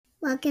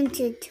Welcome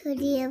to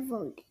Totally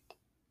Devoted.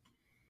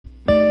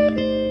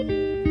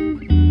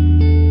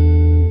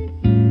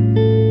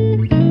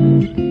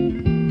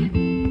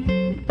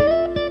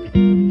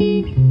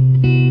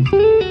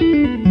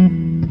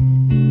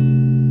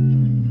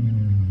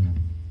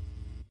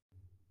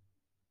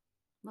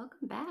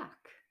 Welcome back.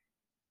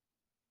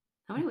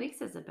 How many weeks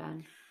has it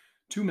been?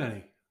 Too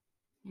many.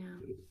 Yeah,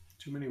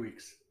 Too many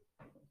weeks.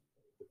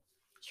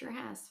 sure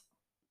has.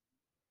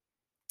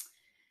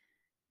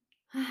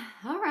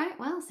 All right.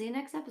 Well, see you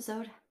next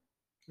episode.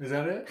 Is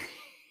that it?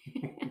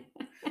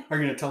 Are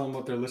you going to tell them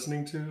what they're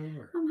listening to?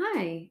 Or?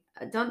 Hi.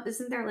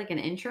 Isn't there like an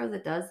intro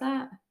that does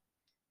that?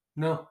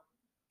 No.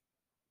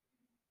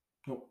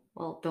 Nope.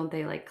 Well, don't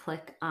they like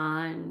click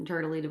on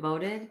Turtly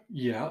Devoted?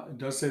 Yeah, it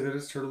does say that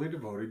it's Totally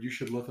Devoted. You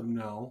should let them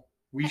know.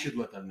 We should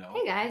let them know.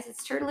 Hey guys,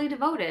 it's Turtly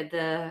Devoted,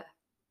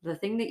 the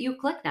thing that you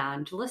clicked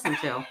on to listen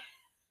to.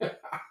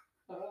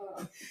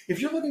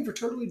 If you're looking for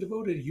Totally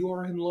Devoted, you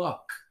are in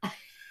luck.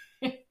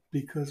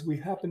 Because we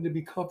happen to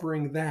be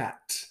covering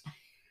that.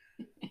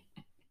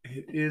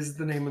 It is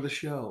the name of the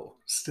show.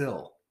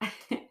 Still.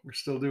 We're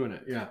still doing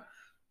it. Yeah.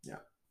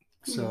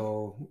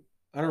 So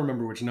I don't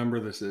remember which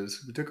number this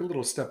is. We took a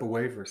little step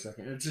away for a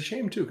second. It's a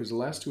shame too, because the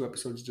last two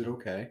episodes did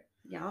okay.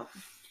 Yep.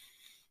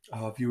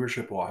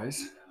 Viewership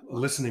wise,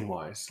 listening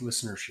wise,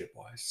 listenership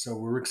wise. So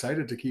we're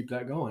excited to keep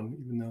that going,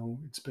 even though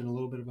it's been a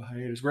little bit of a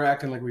hiatus. We're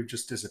acting like we've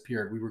just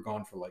disappeared. We were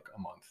gone for like a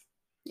month.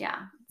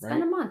 Yeah. It's Right?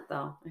 been a month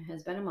though. It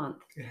has been a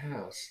month. It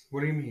has. What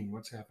do you mean?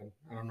 What's happened?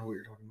 I don't know what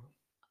you're talking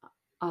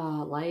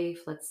about. Life,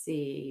 let's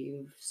see.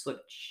 You've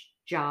switched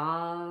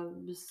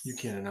jobs. You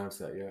can't announce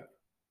that yet.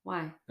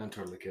 Why? I'm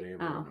totally kidding.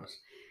 Everyone knows.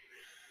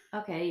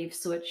 Okay, you've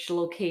switched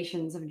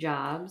locations of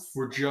jobs.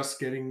 We're just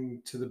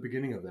getting to the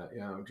beginning of that.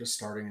 Yeah, I'm just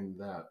starting in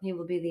that. He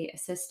will be the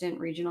assistant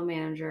regional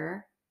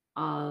manager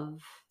of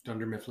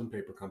Dunder Mifflin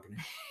Paper Company.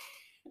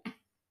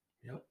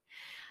 Yep.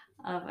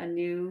 Of a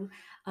new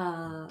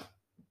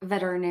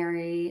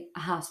veterinary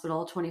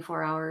hospital,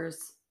 24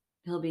 hours.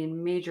 He'll be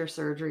in major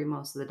surgery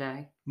most of the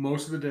day.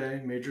 Most of the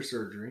day, major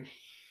surgery.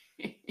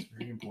 It's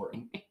very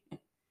important.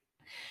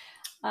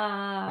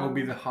 I will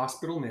be the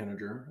hospital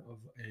manager of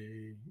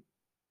a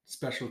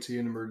specialty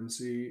and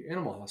emergency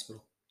animal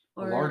hospital.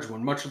 A large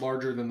one, much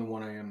larger than the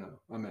one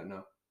I'm at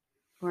now.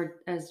 Or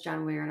as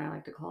John Weir and I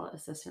like to call it,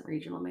 assistant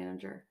regional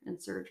manager in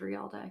surgery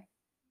all day.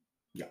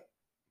 Yeah.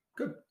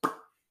 Good.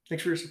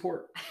 Thanks for your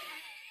support.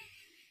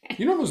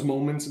 You know those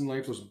moments in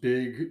life, those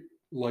big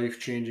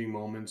life-changing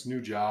moments,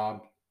 new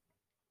job,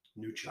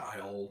 new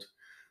child,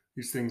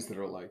 these things that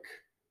are like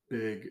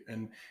big,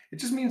 and it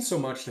just means so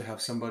much to have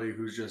somebody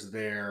who's just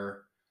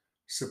there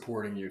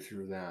supporting you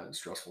through that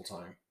stressful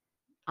time.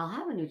 I'll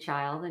have a new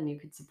child and you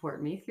could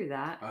support me through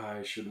that.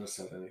 I shouldn't have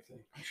said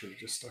anything. I should have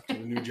just stuck to the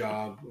new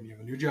job. When you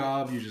have a new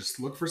job, you just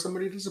look for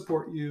somebody to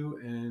support you,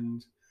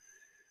 and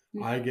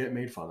I get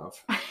made fun of.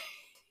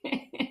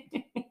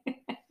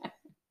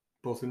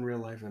 Both in real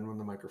life and when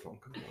the microphone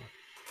comes on.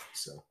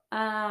 So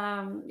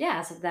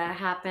so that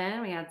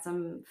happened. We had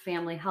some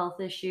family health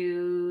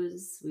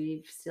issues.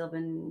 We've still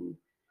been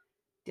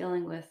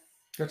dealing with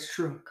that's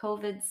true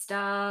COVID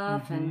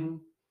stuff, and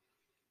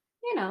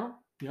yeah,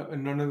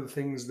 and none of the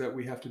things that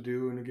we have to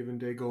do in a given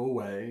day go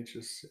away. It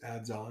just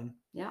adds on.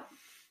 Yeah.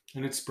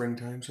 And it's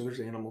springtime, so there's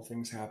animal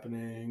things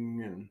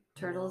happening, and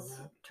turtles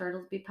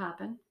be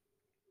popping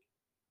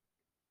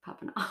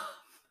off.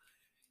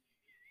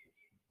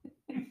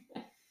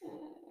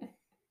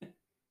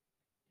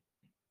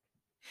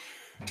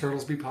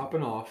 Turtles be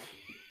popping off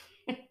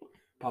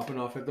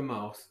at the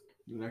mouth.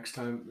 The next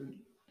time,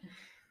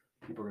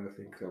 people are going to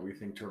think that we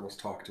think turtles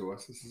talk to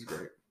us. This is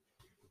great.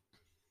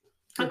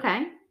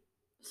 Okay.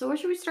 So what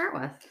should we start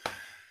with?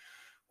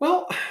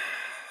 Well,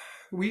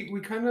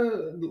 we kind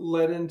of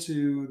led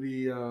into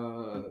the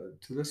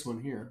to this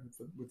one here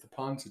with the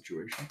pond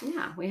situation.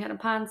 Yeah, we had a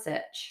pond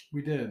sitch.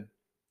 We did.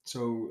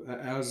 So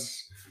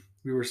as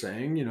we were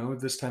saying,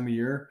 this time of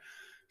year,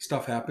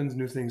 stuff happens,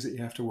 new things that you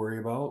have to worry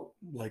about.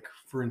 Like,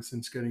 for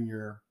instance, getting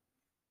your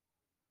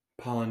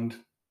pond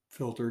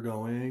filter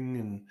going,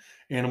 and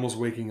animals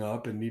waking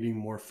up and needing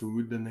more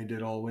food than they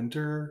did all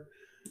winter,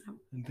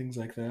 and things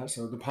like that.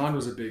 So the pond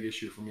was a big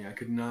issue for me. I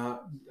could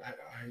not.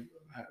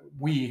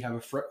 We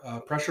have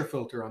a pressure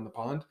filter on the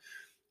pond,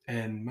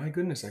 and my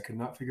goodness, I could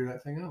not figure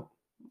that thing out.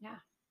 Yeah.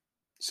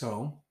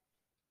 So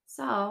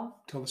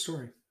tell the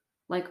story.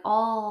 Like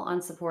all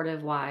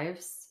unsupportive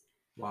wives,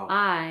 wow,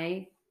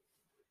 I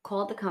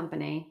called the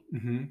company,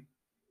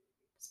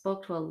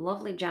 spoke to a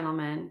lovely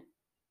gentleman.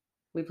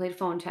 We played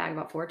phone tag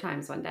about 4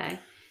 times one day.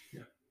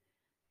 Yeah.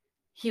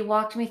 He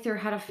walked me through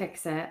how to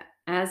fix it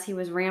as he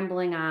was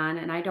rambling on,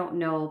 and I don't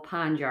know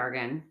pond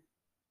jargon.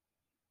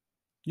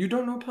 You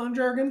don't know pond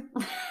jargon?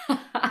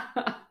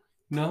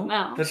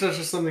 No? That's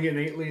just something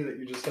innately that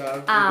you just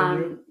have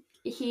within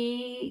you?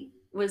 He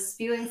was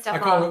spewing stuff. I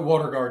call it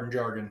water garden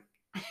jargon.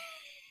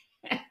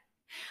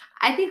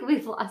 I think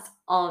we've lost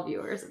all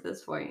viewers at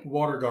this point.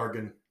 Water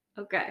garden.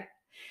 Okay.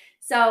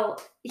 So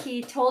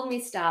he told me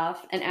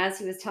stuff, and as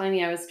he was telling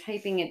me, I was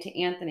typing it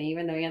to Anthony,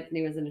 even though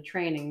Anthony was in a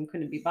training and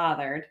couldn't be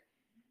bothered.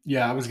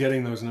 Yeah, I was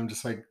getting those, and I'm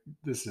just like,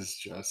 this is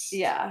just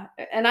Yeah.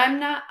 And I'm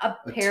not a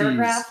a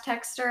paragraph tease.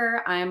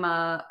 texter. I'm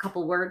a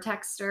couple word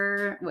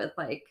texter with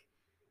like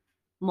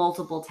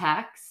multiple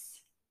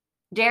texts.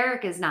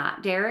 Derek is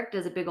not. Derek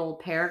does a big old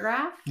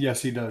paragraph.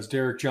 Yes, he does.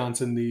 Derek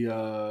Johnson,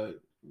 the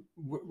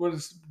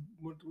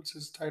what's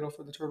his title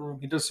for the Turtle Room?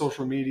 He does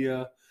social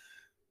media,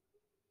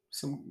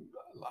 some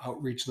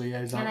outreach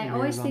liaison, And I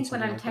always think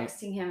when something I'm like that.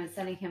 texting him and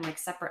sending him like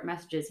separate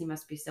messages, he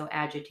must be so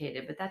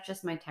agitated, but that's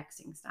just my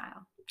texting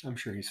style. I'm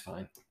sure he's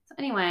fine. So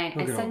anyway,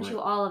 He'll I get sent over you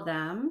it. all of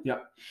them.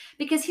 Yep.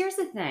 Because here's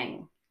the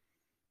thing.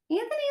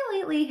 Anthony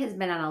lately has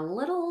been on a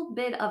little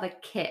bit of a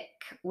kick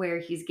where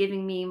he's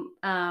giving me,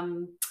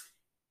 and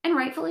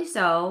rightfully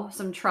so,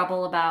 some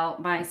trouble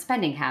about my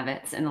spending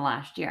habits in the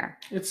last year.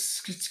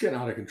 It's getting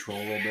out of control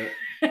a little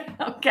bit.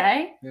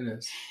 Okay. It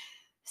is.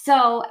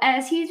 So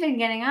as he's been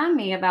getting on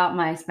me about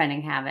my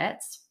spending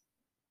habits,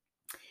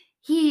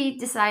 he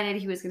decided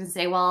he was going to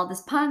say, well,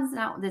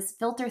 this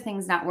filter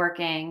thing's not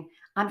working.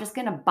 I'm just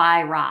going to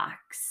buy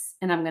rocks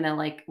and I'm going to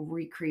like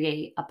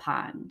recreate a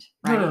pond.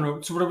 Right?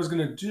 No. So what I was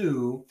going to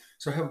do,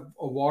 so I have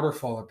a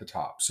waterfall at the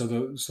top. So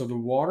the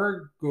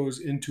water goes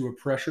into a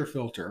pressure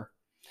filter,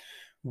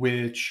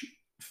 which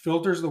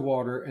filters the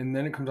water, and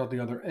then it comes out the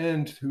other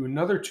end to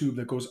another tube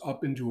that goes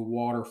up into a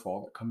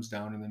waterfall that comes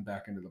down and then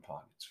back into the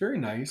pond. It's very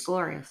nice.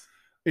 Glorious.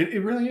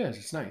 It really is.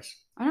 It's nice.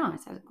 I know. I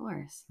said it's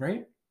glorious.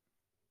 Right?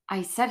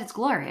 I said it's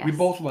glorious. We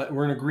both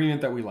we're in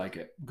agreement that we like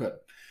it. Good.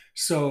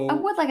 So I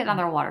would like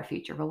another water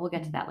feature, but we'll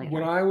get to that later.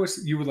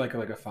 You would like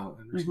a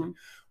fountain or something.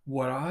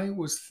 What I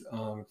was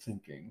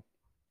thinking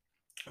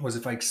was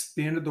if I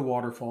expanded the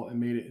waterfall and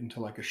made it into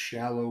like a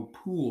shallow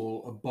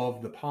pool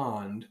above the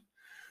pond,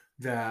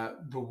 that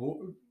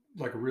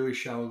like a really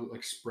shallow that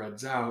like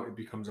spreads out, it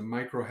becomes a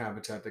micro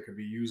habitat that could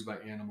be used by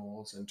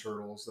animals and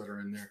turtles that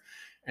are in there.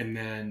 And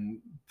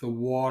then the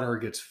water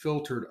gets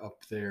filtered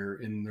up there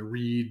in the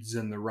reeds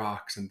and the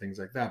rocks and things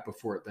like that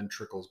before it then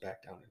trickles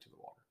back down into the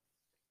water.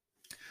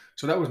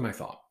 So that was my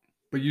thought.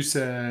 But you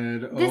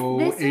said,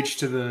 H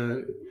to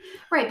the...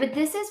 Right, but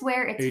this is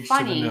where it's H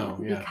funny yeah.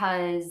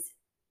 because,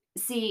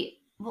 see,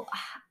 well,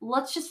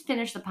 let's just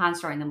finish the pond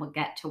story and then we'll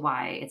get to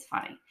why it's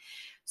funny.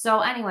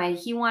 So anyway,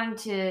 he wanted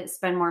to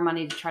spend more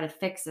money to try to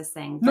fix this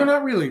thing. No,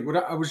 not really. What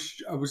I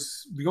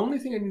was the only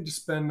thing I need to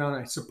spend on,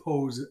 I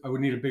suppose I would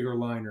need a bigger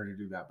liner to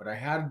do that. But I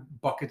had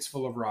buckets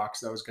full of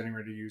rocks that I was getting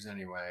ready to use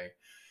anyway.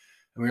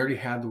 And we already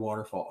had the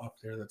waterfall up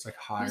there that's like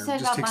higher. You said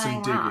just about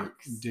take some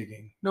rocks.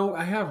 digging. No,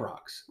 I have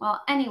rocks. Well,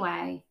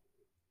 anyway,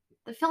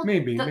 the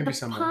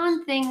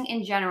pond thing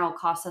in general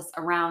costs us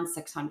around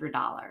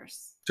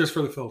 $600. Just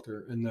for the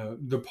filter and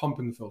the pump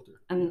and the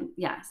filter. And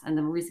yes, and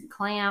the recent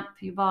clamp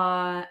you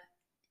bought.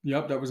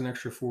 Yep, that was an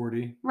extra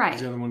 $40. Right.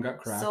 The other one got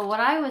cracked. So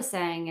what I was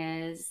saying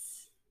is,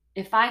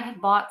 if I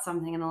had bought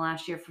something in the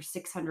last year for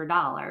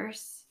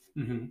 $600,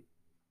 and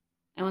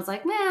was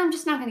like, man, I'm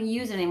just not going to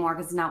use it anymore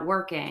because it's not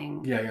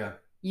working. Yeah.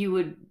 You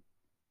would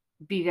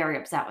be very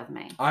upset with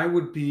me. I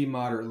would be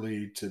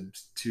moderately to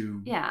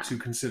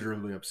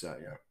considerably upset.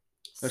 Yeah.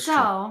 That's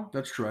true.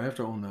 That's true. I have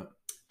to own that.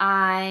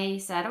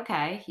 I said,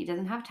 okay, he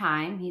doesn't have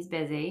time. He's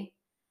busy.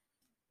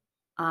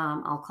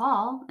 I'll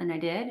call. And I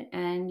did.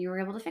 And you were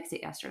able to fix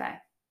it yesterday.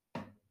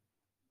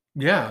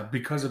 Yeah,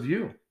 because of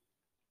you.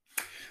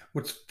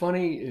 What's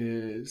funny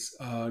is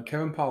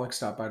Kevin Pollak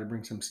stopped by to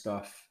bring some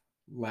stuff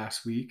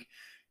last week.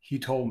 He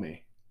told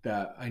me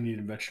that I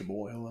needed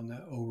vegetable oil on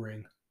that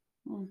O-ring.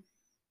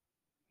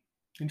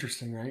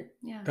 Interesting, right?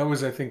 Yeah. That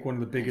was, I think, one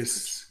of the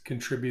biggest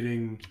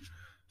contributing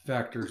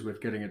factors with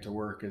getting it to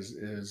work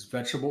is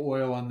vegetable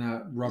oil on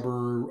that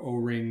rubber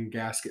O-ring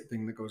gasket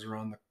thing that goes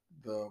around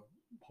the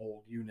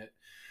whole unit.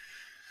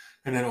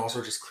 And then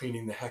also just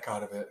cleaning the heck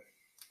out of it.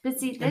 But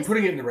see, and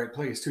putting it in the right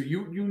place too.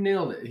 You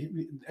nailed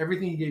it.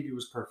 Everything he gave you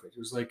was perfect. It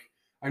was like,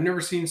 I've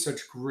never seen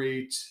such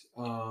great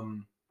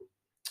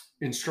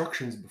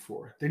instructions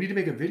before. They need to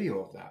make a video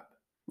of that.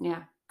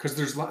 Yeah. Because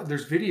there's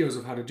videos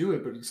of how to do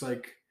it, but it's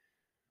like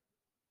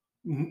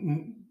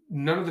none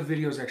of the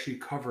videos actually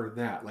cover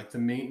that, like the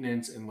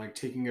maintenance and like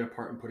taking it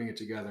apart and putting it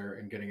together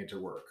and getting it to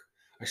work.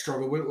 I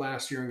struggled with it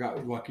last year and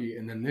got lucky,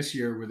 and then this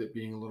year with it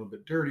being a little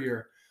bit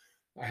dirtier,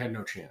 I had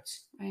no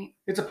chance. Right.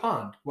 It's a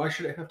pond. Why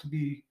should it have to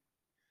be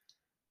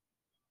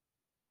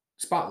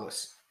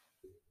spotless?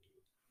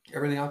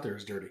 Everything out there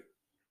is dirty.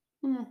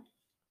 No?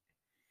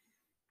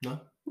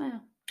 Yeah.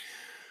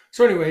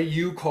 So anyway,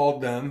 you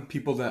called them,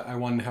 people that I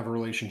wanted to have a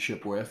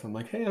relationship with. I'm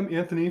like, hey, I'm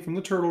Anthony from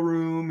the Turtle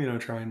Room,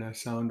 trying to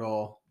sound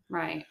all,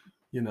 right.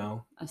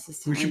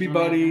 We should be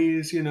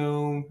buddies,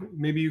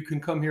 maybe you can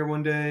come here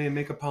one day and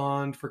make a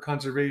pond for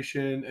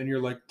conservation. And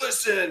you're like,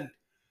 listen,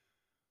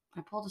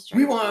 I pulled a straight.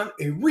 We want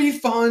a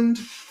refund.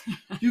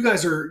 You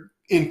guys are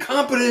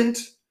incompetent.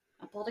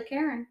 I pulled a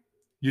Karen.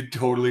 You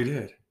totally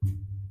did.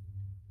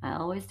 I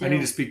always do. I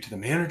need to speak to the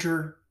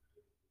manager.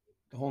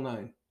 The whole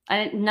nine.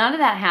 None of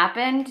that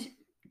happened.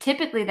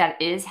 Typically,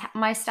 that is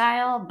my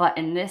style, but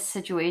in this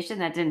situation,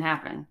 that didn't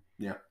happen.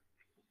 Yeah.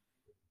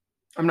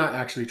 I'm not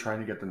actually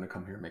trying to get them to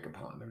come here and make a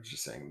pond. I was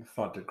just saying, the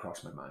thought did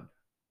cross my mind.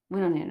 We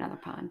don't need another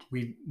pond.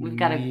 We've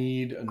got a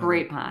need another,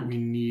 great pond. We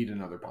need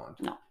another pond.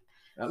 No.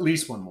 At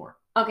least one more.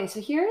 Okay,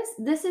 so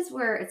this is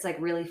where it's like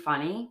really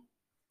funny.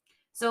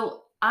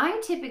 So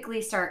I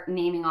typically start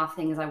naming off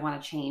things I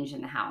want to change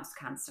in the house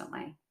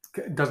constantly.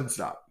 It doesn't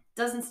stop.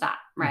 Doesn't stop,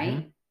 right?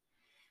 Mm-hmm.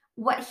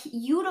 What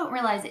you don't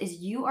realize is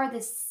you are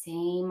the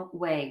same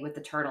way with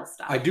the turtle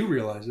stuff. I do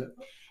realize it.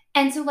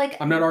 And so like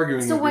I'm not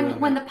arguing. So with you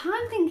when the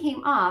pond thing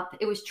came up,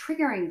 it was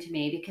triggering to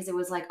me because it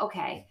was like,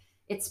 okay,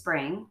 it's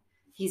spring.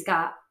 He's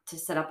got to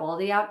set up all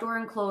the outdoor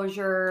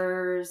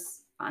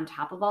enclosures on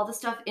top of all the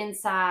stuff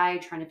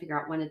inside, trying to figure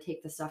out when to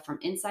take the stuff from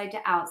inside to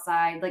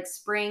outside. Like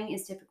spring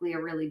is typically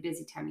a really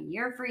busy time of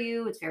year for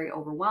you. It's very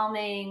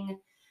overwhelming.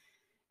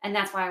 And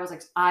that's why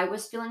I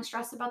was feeling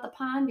stressed about the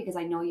pond because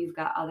I know you've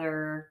got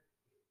other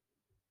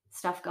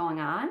stuff going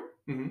on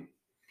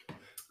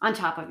on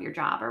top of your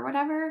job or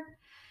whatever.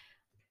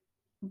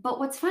 But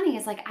what's funny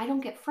is like, I don't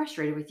get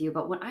frustrated with you,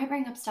 but when I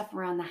bring up stuff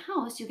around the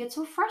house, you get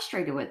so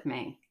frustrated with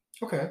me.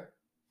 Okay.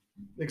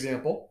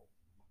 Example.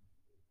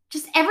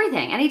 Just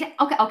everything.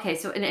 Okay.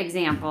 So an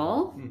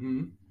example.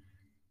 Mm-hmm.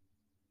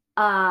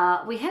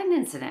 We had an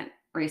incident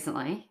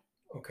recently.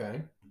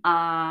 Okay.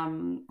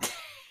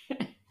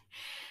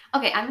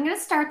 Okay, I'm going to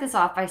start this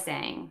off by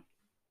saying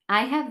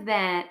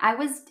I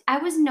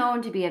was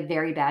known to be a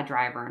very bad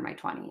driver in my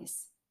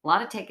 20s. A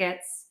lot of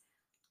tickets,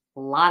 a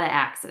lot of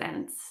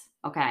accidents,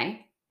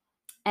 okay?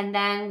 And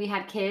then we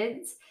had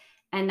kids,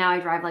 and now I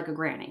drive like a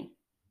granny.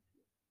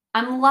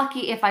 I'm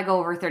lucky if I go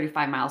over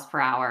 35 miles per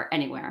hour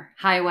anywhere.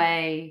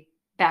 Highway,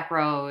 back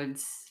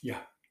roads. Yeah.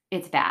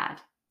 It's bad.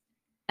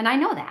 And I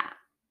know that.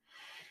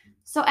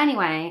 So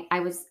anyway,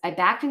 I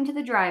backed into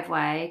the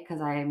driveway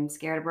because I'm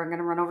scared we're going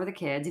to run over the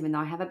kids, even though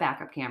I have a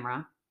backup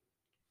camera.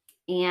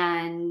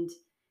 And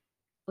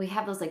we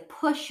have those like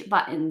push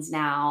buttons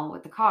now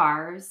with the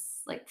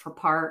cars, like for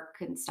park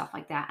and stuff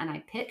like that. And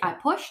I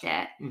pushed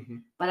it,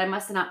 but I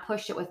must have not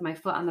pushed it with my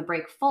foot on the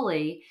brake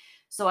fully.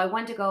 So I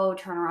went to go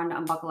turn around to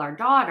unbuckle our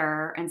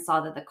daughter and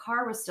saw that the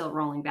car was still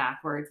rolling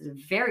backwards at a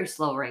very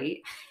slow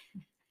rate.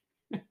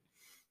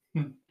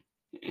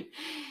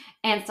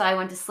 And so I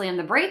went to slam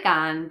the brake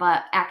on,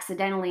 but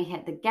accidentally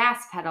hit the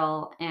gas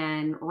pedal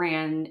and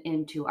ran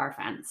into our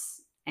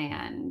fence.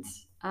 And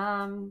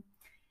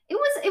it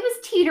was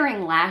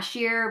teetering last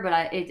year, but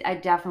I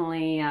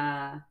definitely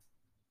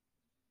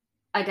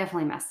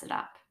messed it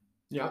up.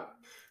 Yeah.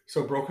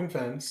 So broken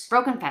fence.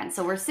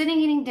 So we're sitting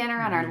eating dinner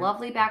on our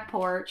lovely back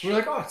porch. We're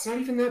like, oh, it's not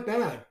even that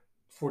bad.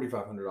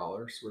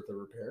 $4,500 worth of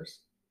repairs.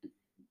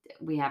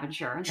 We have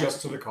insurance.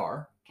 Just to the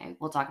car. Okay,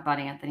 we'll talk about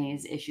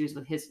Anthony's issues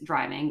with his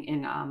driving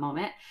in a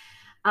moment.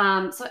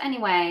 So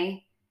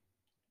anyway,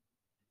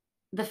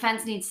 the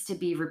fence needs to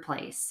be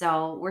replaced.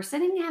 So we're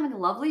sitting having a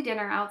lovely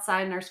dinner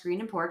outside in our screen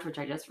and porch, which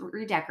I just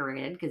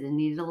redecorated because it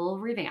needed a little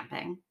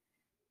revamping.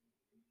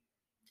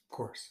 Of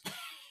course.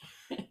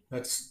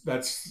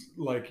 That's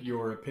like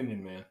your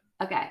opinion, man.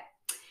 Okay.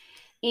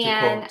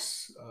 And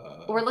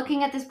we're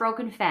looking at this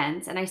broken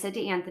fence, and I said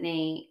to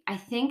Anthony, I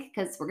think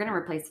because we're going to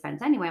replace the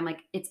fence anyway, I'm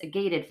like, it's a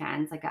gated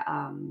fence, like a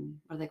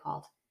what are they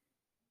called?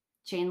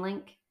 Chain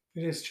link.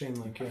 It is chain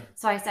link, yeah.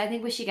 So I said, I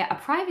think we should get a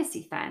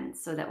privacy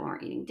fence so that when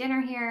we're eating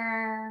dinner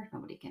here,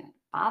 nobody can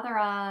bother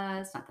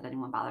us. Not that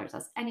anyone bothers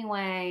us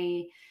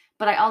anyway.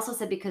 But I also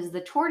said because of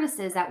the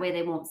tortoises, that way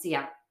they won't see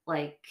out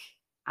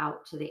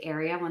to the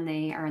area when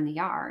they are in the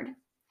yard.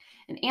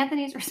 And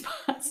Anthony's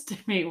response to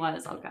me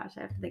was, oh gosh,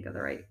 I have to think of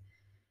the right.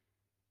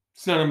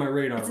 It's not on my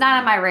radar. It's not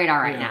on my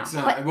radar right now.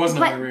 It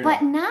wasn't on my radar.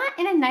 But not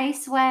in a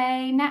nice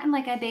way. Not in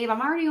like a babe,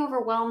 I'm already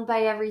overwhelmed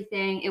by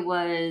everything. It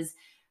was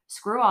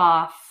screw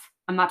off.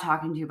 I'm not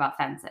talking to you about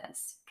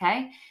fences.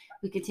 Okay.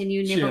 We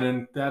continue.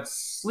 Shannon,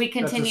 that's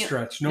a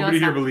stretch. Nobody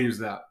here believes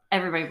that.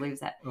 Everybody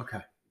believes it.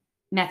 Okay.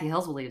 Matthew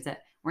Hills believes it.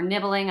 We're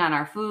nibbling on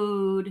our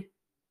food.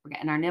 We're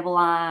getting our nibble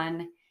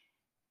on.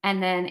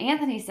 And then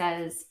Anthony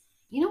says,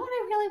 you know what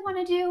I really want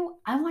to do?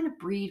 I want to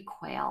breed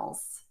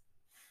quails.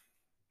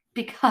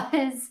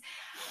 Because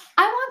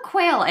I want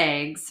quail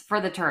eggs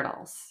for the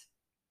turtles.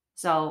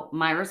 So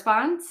my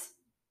response?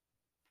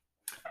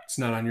 It's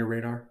not on your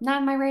radar? Not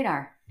on my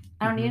radar.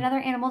 I don't need another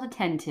animal to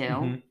tend to.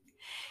 And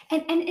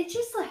it's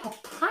just the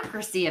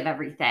hypocrisy of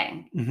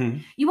everything.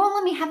 You won't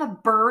let me have a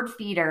bird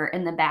feeder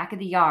in the back of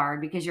the yard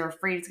because you're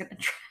afraid it's going to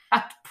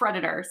attract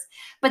predators.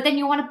 But then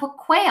you want to put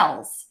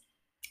quails.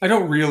 I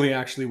don't really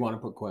actually want to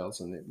put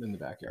quails in the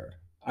backyard.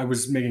 I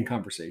was making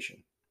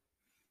conversation.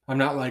 I'm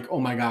not like, oh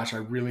my gosh, I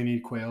really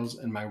need quails,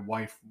 and my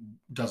wife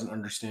doesn't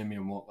understand me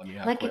and won't let me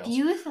have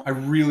quails. I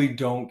really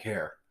don't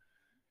care.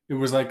 It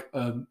was like,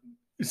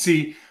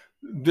 see,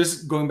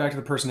 this going back to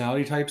the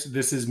personality types,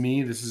 this is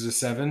me, this is a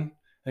 7,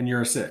 and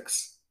you're a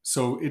 6.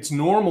 So it's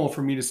normal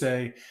for me to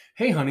say,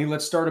 hey, honey,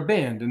 let's start a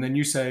band. And then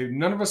you say,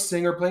 none of us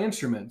sing or play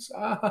instruments.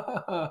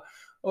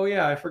 Oh,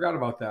 yeah, I forgot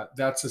about that.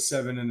 That's a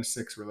 7 and a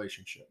 6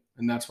 relationship.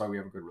 And that's why we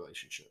have a good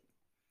relationship.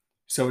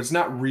 So it's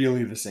not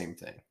really the same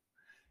thing.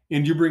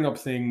 And you bring up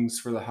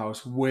things for the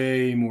house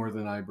way more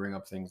than I bring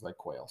up things like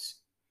quails.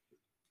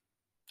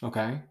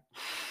 Okay?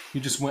 You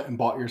just went and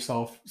bought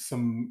yourself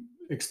some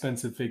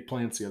expensive fake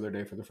plants the other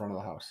day for the front of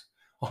the house.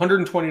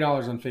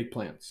 $120 on fake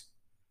plants.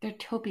 They're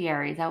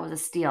topiaries. That was a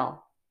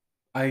steal.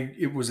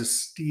 It was a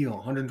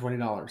steal.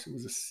 $120. It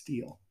was a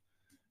steal.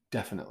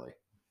 Definitely.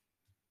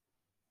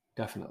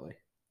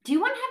 Do you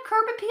want to have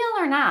curb appeal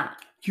or not?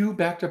 You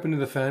backed up into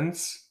the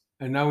fence,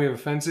 and now we have a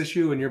fence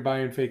issue, and you're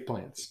buying fake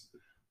plants.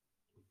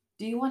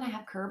 Do you want to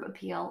have curb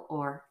appeal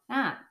or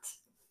not?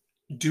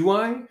 Do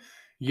I?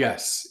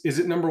 Yes. Is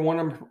it number one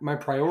on my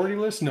priority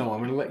list? No, I'm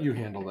going to let you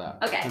handle that.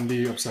 Okay. And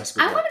be obsessed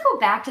with I that. want to go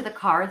back to the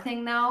car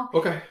thing, though.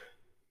 Okay.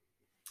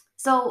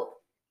 So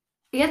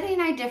Anthony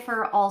and I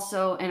differ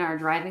also in our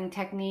driving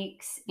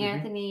techniques. Mhm.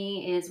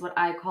 Anthony is what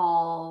I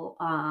call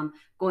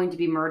going to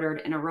be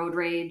murdered in a road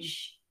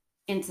rage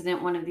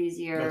incident one of these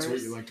years. That's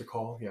what you like to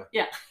call, yeah.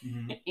 Yeah.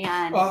 Mhm.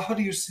 And How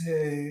do you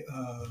say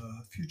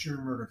future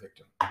murder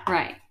victim?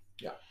 right.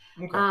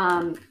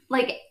 Okay.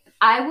 Like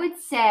I would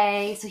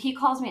say, so he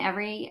calls me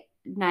every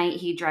night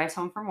he drives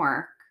home from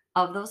work.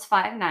 Of those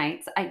 5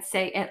 nights, I'd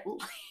say at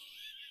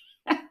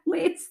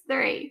least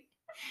 3,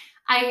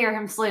 I hear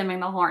him slamming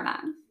the horn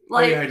on.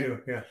 Like, I do.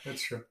 Yeah,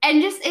 that's true.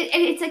 and just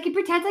it's like he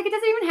pretends like it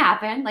doesn't even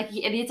happen. Like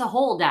it's a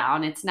hold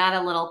down. It's not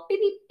a little beep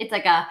beep. It's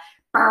like a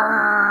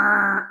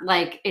brrr,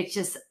 like it's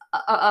just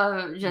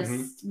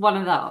one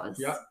of those.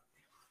 Yeah.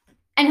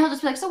 And he'll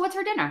just be like, "So what's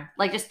for dinner?"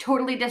 Like just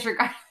totally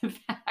disregard the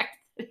fact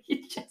that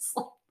he just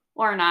like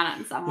horn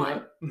on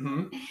someone.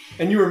 Yeah.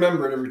 And you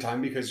remember it every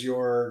time because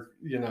you're,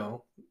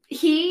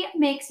 He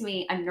makes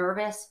me a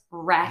nervous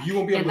wreck. you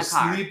won't be in able the to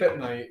car. sleep at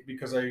night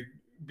because I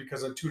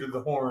tooted the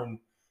horn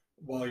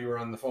while you were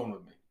on the phone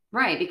with me.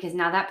 Right, because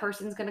now that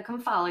person's going to come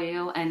follow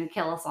you and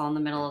kill us all in the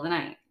middle of the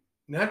night.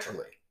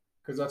 Naturally,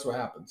 because that's what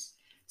happens.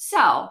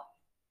 So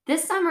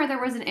this summer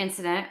there was an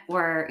incident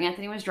where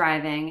Anthony was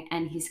driving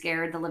and he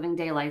scared the living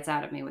daylights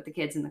out of me with the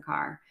kids in the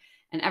car.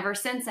 And ever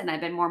since then,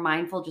 I've been more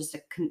mindful just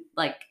to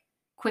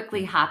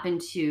quickly hop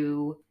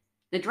into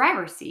the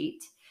driver's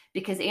seat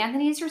because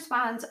Anthony's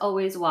response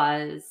always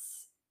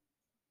was,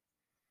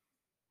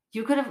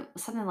 you could have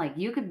something like,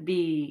 you could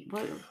be.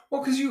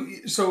 Well,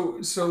 because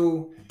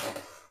so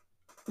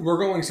we're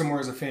going somewhere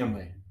as a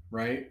family,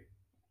 right?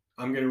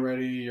 I'm getting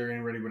ready, you're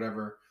getting ready,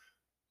 whatever.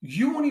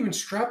 You won't even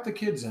strap the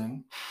kids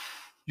in.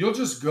 You'll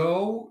just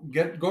go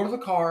to the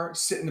car,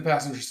 sit in the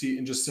passenger seat,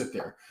 and just sit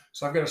there.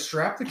 So I've got to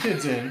strap the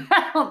kids in.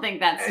 I don't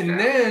think that's true. And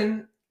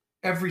then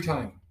every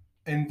time.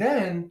 And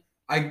then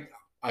I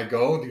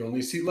go, the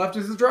only seat left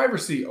is the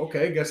driver's seat.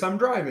 Okay, guess I'm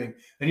driving.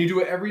 And you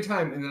do it every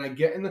time. And then I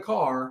get in the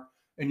car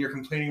and you're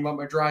complaining about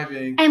my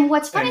driving. And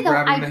what's funny though,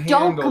 I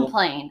don't handle.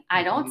 complain.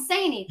 I don't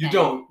say anything. You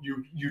don't.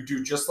 You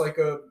do just like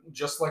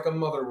a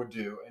mother would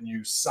do, and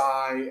you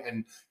sigh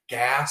and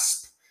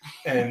gasp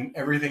and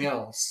everything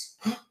else.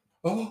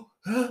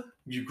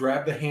 You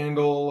grab the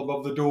handle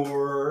above the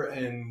door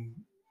and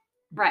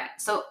right.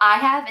 So I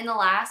have in the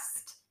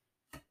last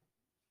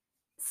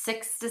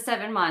 6 to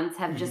 7 months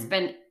have just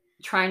been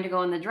trying to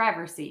go in the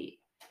driver's seat.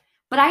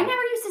 But I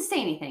never used to say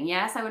anything.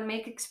 Yes, I would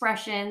make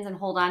expressions and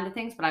hold on to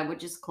things, but I would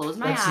just close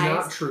my eyes.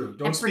 That's not true.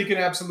 Don't speak in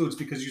absolutes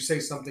because you say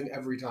something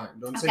every time.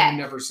 Don't say you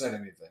never said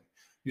anything.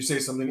 You say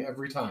something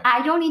every time.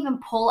 I don't even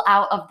pull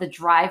out of the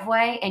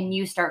driveway and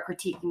you start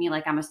critiquing me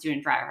like I'm a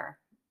student driver.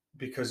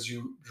 Because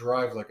you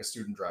drive like a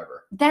student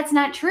driver. That's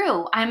not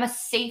true. I'm a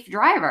safe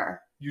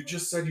driver. You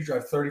just said you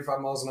drive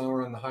 35 miles an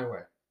hour on the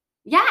highway.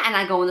 Yeah, and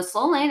I go in the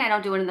slow lane. I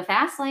don't do it in the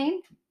fast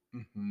lane.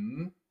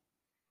 Mm-hmm.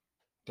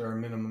 There are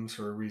minimums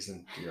for a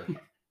reason, dear.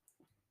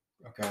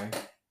 Okay.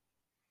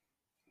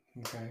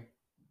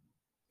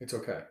 It's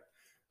okay.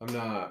 I'm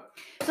not.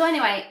 So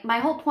anyway, my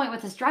whole point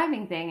with this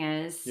driving thing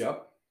is.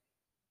 Yep.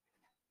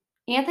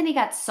 Anthony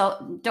got I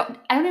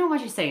don't even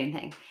want you to say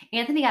anything.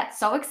 Anthony got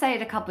so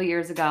excited a couple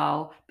years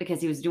ago because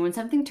he was doing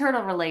something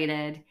turtle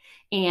related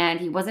and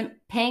he wasn't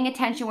paying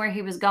attention where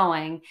he was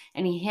going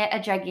and he hit a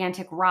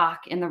gigantic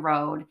rock in the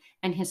road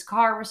and his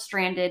car was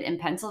stranded in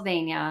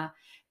Pennsylvania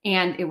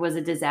and it was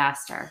a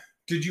disaster.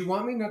 Did you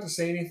want me not to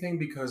say anything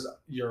because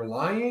you're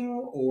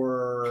lying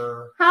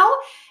or? How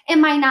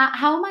am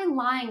I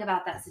lying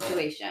about that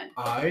situation?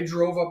 I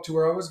drove up to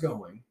where I was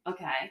going.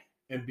 Okay.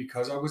 And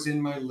because I was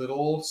in my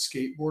little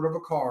skateboard of a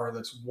car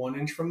that's 1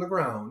 inch from the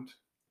ground,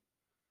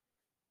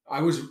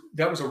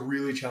 that was a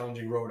really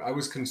challenging road. I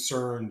was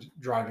concerned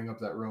driving up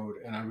that road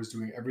and I was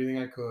doing everything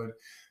I could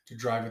to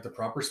drive at the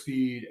proper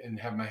speed and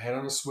have my head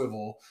on a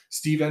swivel.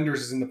 Steve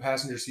Enders is in the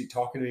passenger seat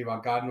talking to me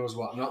about God knows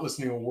what. I'm not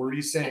listening to a word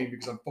he's saying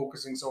because I'm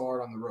focusing so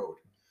hard on the road.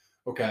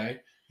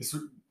 Okay?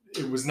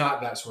 It was not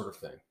that sort of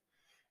thing.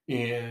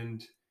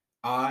 And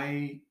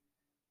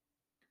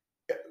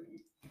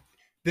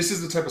this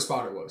is the type of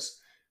spot it was.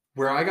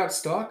 Where I got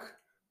stuck,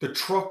 the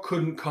truck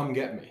couldn't come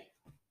get me.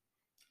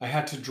 I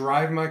had to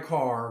drive my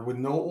car with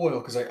no oil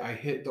because I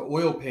hit the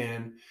oil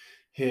pan,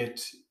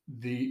 hit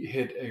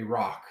a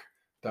rock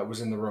that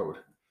was in the road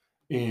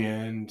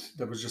and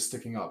that was just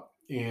sticking up.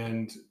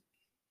 And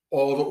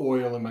all the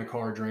oil in my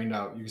car drained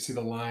out. You can see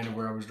the line of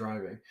where I was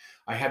driving.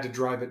 I had to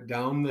drive it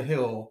down the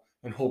hill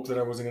and hope that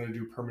I wasn't going to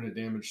do permanent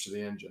damage to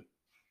the engine.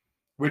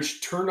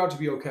 which turned out to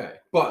be okay.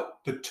 But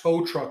the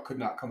tow truck could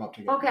not come up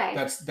together. Okay.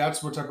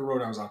 That's what type of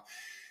road I was on.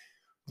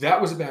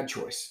 That was a bad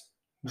choice.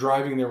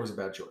 Driving there was a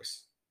bad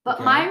choice. But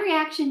okay? my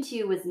reaction to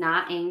you was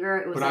not anger.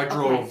 It was But I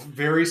drove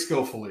very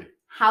skillfully.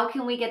 How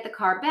can we get the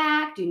car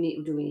back? Do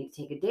we need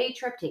to take a day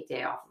trip, take a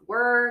day off of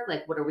work?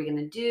 Like, what are we going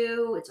to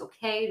do? It's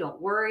okay. Don't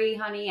worry,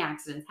 honey.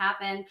 Accidents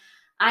happen.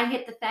 I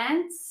hit the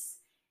fence,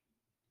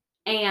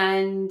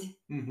 and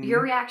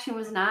your reaction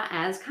was not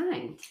as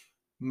kind.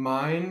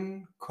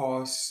 Mine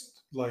cost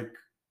like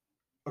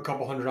a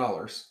couple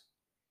 $100.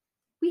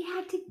 We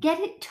had to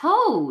get it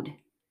towed.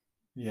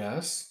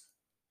 Yes.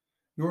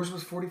 Yours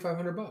was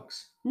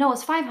 $4,500. No,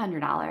 it's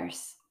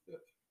 $500.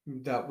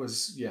 That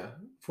was,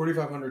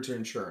 $4,500 to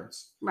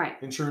insurance. Right.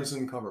 Insurance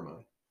didn't cover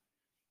mine.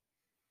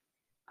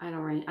 I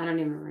don't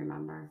even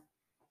remember.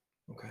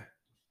 Okay.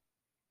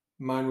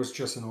 Mine was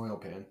just an oil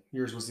pan.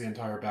 Yours was the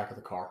entire back of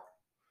the car.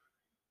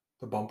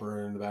 The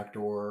bumper and the back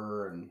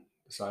door and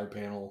the side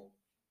panel.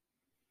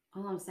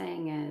 All I'm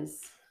saying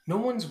is... No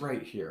one's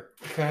right here,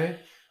 okay?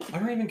 I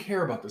don't even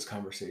care about this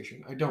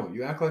conversation. I don't.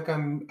 You act like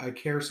I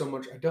care so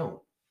much. I don't.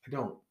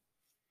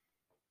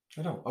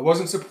 I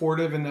wasn't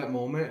supportive in that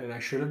moment, and I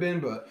should have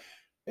been, but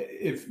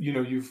if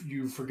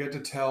you forget to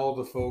tell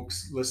the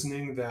folks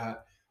listening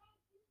that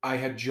I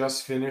had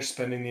just finished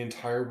spending the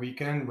entire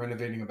weekend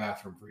renovating a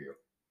bathroom for you.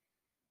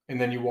 And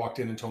then you walked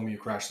in and told me you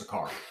crashed the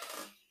car.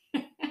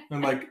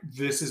 I'm like,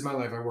 this is my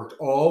life. I worked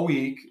all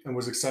week and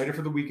was excited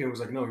for the weekend. Was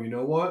like, no, you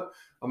know what?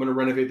 I'm going to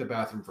renovate the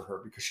bathroom for her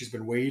because she's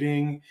been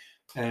waiting,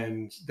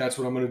 and that's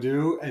what I'm going to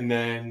do. And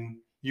then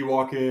you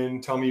walk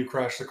in, tell me you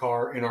crashed the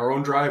car in our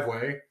own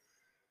driveway.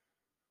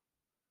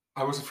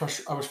 I was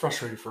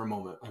frustrated for a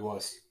moment. I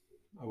was.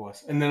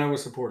 And then I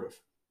was supportive.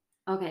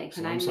 Okay.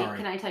 Can I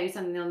tell you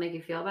something that'll make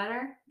you feel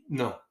better?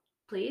 No.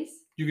 Please?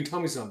 You can tell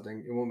me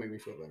something. It won't make me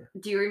feel better.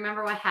 Do you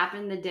remember what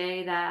happened the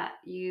day that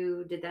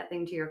you did that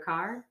thing to your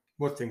car?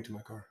 What thing to my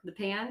car? The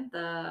pan?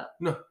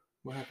 No.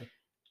 What happened?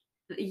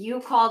 You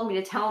called me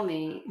to tell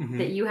me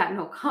that you had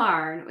no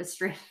car and it was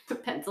straight to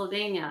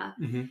Pennsylvania.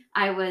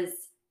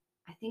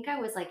 I think I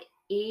was like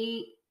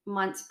 8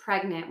 months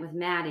pregnant with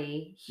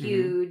Maddie.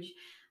 Huge.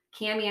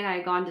 Cammie and I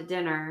had gone to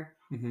dinner.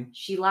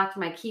 She locked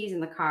my keys in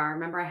the car.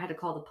 Remember, I had to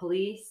call the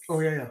police. Oh,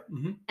 yeah.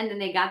 And then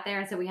they got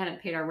there and said we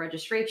hadn't paid our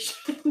registration.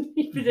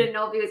 You didn't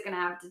know if he was going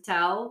to have to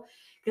tell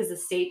because the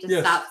state just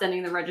stopped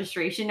sending the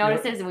registration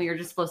notices and we were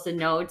just supposed to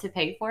know to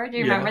pay for it. Do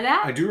you remember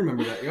that? I do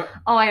remember that, yeah.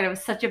 Oh, my God, it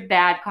was such a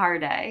bad car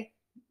day.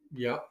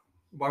 Yeah.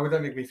 Why would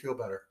that make me feel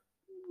better?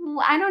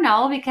 Well, I don't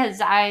know, because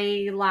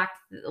Cambria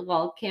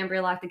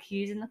locked the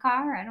keys in the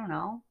car. I don't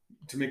know.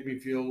 To make me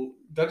feel,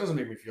 that doesn't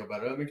make me feel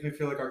better. That makes me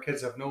feel like our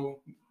kids have no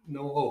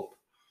hope.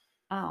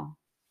 Oh.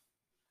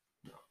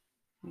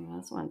 Well,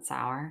 this went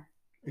sour.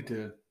 It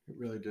did. It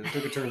really did. It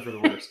took a turn for the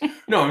worse.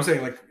 No, I'm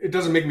saying, like, it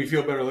doesn't make me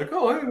feel better. Like,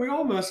 oh, hey, we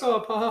all mess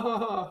up. Ha, ha, ha,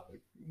 ha.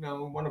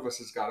 No, one of us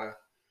has got to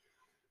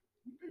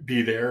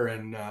be there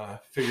and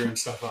figuring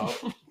stuff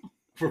out.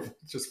 We're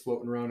just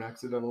floating around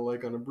accidental,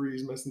 like on a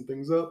breeze, messing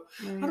things up.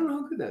 Right. I don't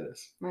know how good that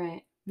is.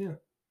 Right. Yeah.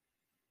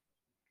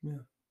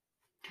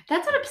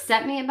 That's what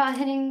upset me about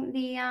hitting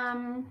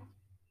the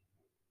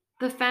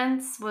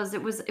fence.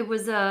 It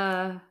was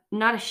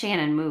not a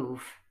Shannon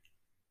move.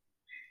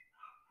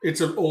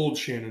 It's an old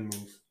Shannon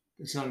move.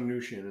 It's not a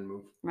new Shannon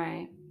move.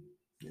 Right.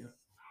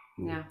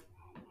 Yeah.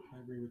 I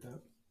agree with that.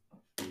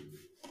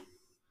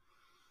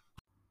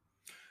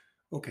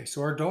 Okay,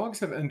 so our dogs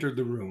have entered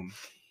the room,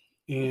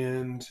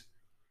 and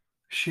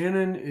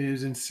Shannon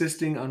is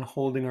insisting on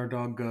holding our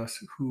dog Gus,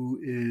 who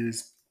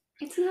is...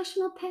 It's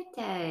National Pet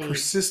Day.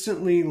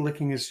 Persistently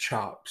licking his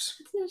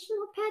chops. It's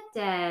National Pet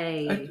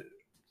Day.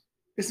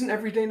 Isn't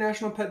every day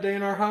National Pet Day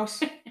in our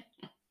house?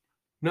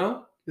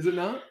 No? Is it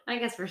not? I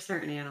guess for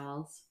certain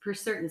animals. For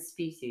certain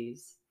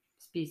species.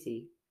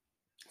 Species.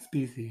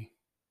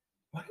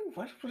 What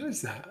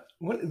is that?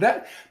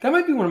 That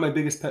might be one of my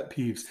biggest pet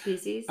peeves.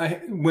 Species?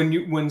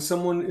 When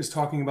someone is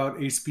talking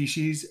about a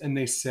species and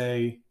they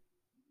say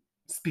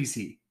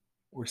species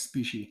or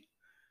species.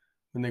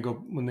 When they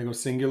go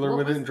singular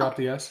with it and drop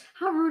the S.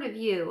 How rude of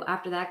you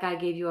after that guy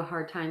gave you a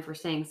hard time for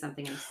saying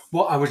something.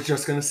 Well, I was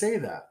just going to say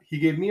that. He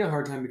gave me a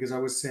hard time because I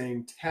was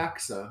saying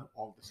taxa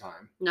all the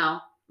time. No.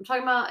 I'm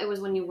talking about it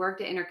was when you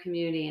worked at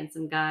Intercommunity and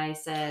some guy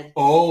said...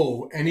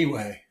 Oh,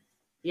 anyway.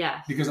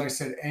 Yeah. Because I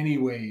said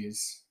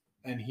anyways,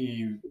 and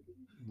he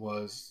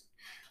was...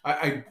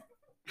 I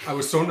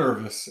was so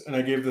nervous, and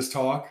I gave this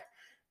talk,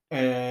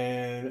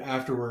 and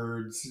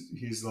afterwards,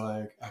 he's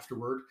like...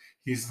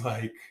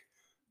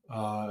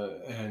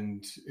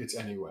 and it's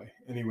anyway.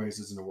 Anyways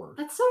isn't a word.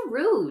 That's so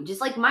rude. Just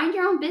like mind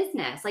your own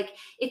business. Like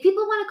if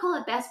people want to call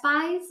it Best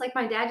Buys, like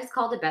my dad just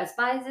called it Best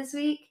Buys this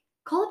week,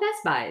 call it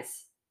Best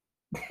Buys.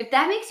 If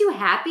that makes you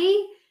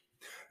happy.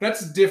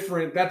 That's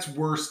different. That's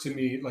worse to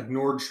me. Like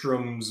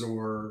Nordstrom's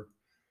or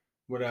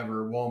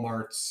whatever,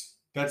 Walmart's.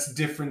 That's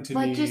different to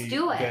me just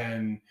do it.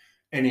 Than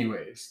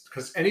anyways.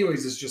 Because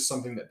anyways is just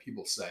something that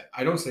people say.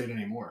 I don't say it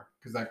anymore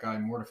because that guy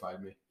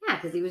mortified me.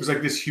 Yeah, because he It was was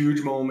like this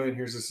huge moment.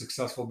 Here's a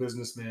successful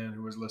businessman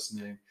who was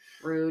listening.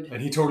 rude.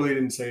 And he totally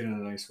didn't say it in a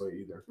nice way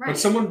either. Right. But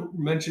someone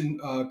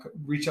mentioned,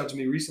 reached out to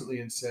me recently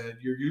and said,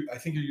 I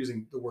think you're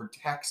using the word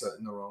taxa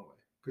in the wrong way.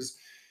 Because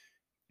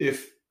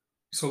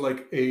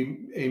like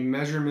a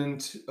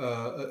measurement,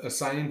 a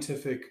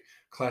scientific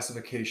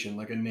classification,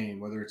 like a name,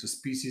 whether it's a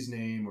species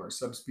name or a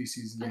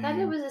subspecies name. I thought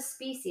it was a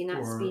species,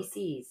 not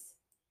species.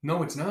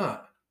 No, it's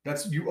not.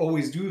 You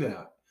always do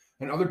that.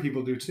 And other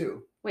people do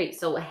too. Wait,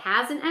 so it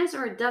has an S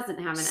or it doesn't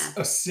have an S?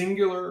 A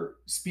singular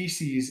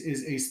species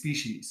is a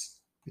species.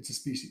 It's a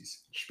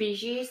species.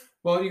 Species?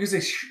 Well, you can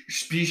say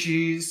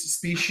species,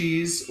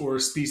 or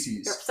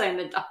species. You're saying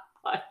the dog.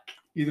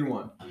 Either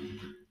one.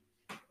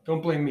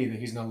 Don't blame me that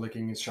he's not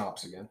licking his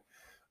chops again.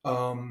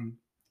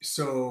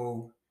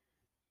 So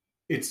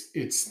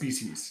it's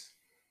species.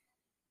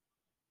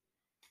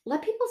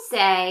 Let people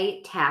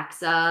say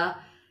taxa,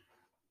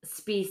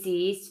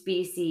 species,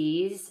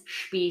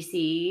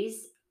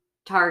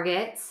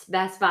 targets,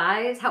 Best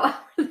Buys, however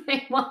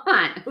they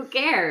want. Who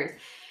cares?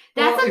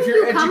 That's something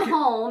you come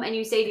home and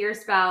you say to your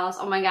spouse,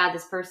 "Oh my God,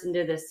 this person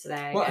did this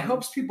today." Well, it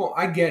helps people.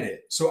 I get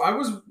it. So I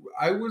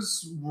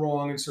was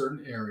wrong in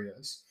certain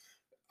areas.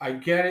 I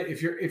get it.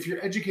 If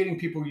you're educating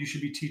people, you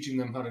should be teaching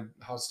them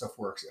how stuff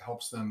works. It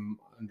helps them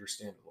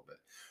understand a little bit.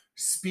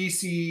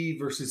 Species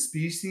versus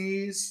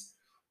species,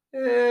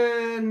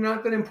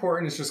 not that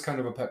important. It's just kind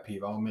of a pet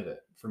peeve. I'll admit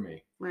it for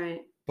me.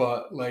 Right.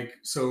 But like,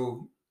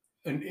 so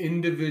an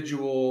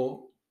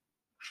individual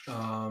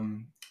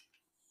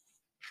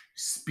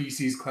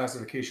species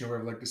classification, or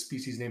whatever, like the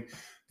species name,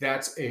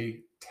 that's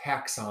a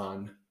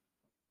taxon,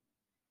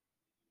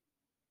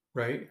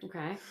 right?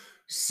 Okay.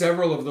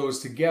 Several of those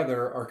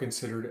together are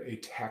considered a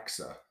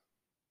taxa.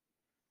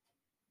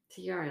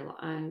 So you already,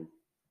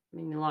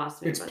 you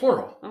lost me. It's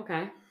plural.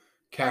 Okay.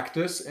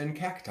 Cactus and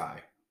cacti,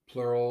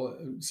 plural,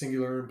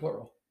 singular and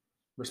plural,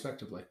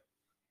 respectively.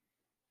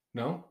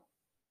 No?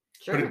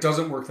 Sure. But it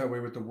doesn't work that way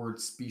with the word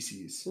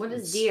species. What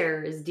is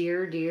deer? Is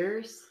deer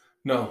deers?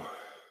 No.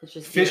 It's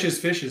just fish is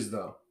fishes,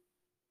 though.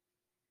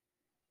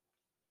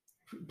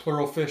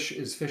 Plural fish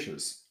is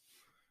fishes.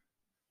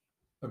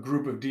 A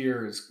group of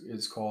deer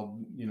is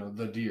called,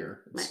 the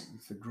deer.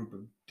 It's a group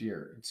of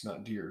deer. It's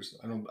not deers.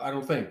 I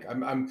don't think.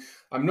 I'm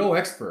no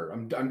expert.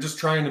 I'm just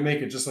trying to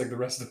make it just like the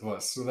rest of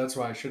us. So that's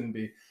why I shouldn't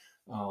be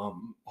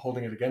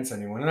holding it against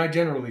anyone. And I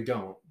generally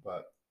don't,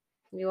 but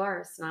you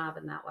are a snob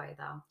in that way,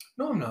 though.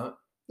 No, I'm not.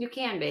 You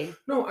can be.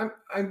 No,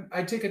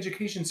 I take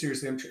education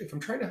seriously. If I'm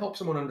trying to help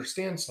someone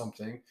understand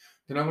something,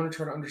 then I want to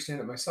try to understand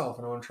it myself,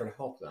 and I want to try to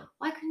help them.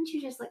 Why couldn't you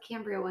just let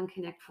Cambria win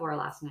Connect 4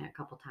 last night a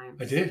couple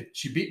times? I did.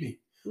 She beat me.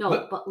 No,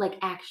 but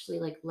actually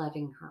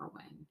letting her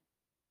win.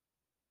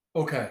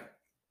 Okay.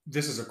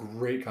 This is a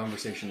great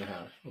conversation to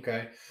have.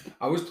 Okay.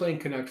 I was playing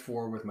Connect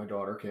 4 with my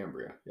daughter,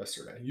 Cambria,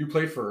 yesterday. You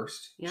played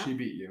first. Yep. She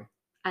beat you.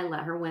 I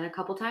let her win a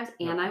couple times,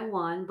 and I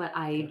won, but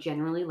I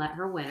generally let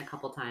her win a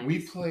couple times.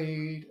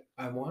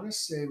 I want to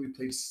say we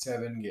played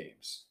 7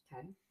 games.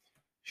 Okay.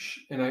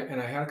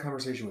 And I had a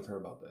conversation with her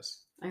about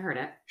this. I heard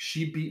it.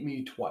 She beat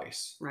me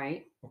twice.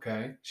 Right.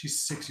 Okay.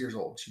 She's 6 years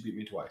old. She beat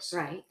me twice.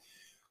 Right.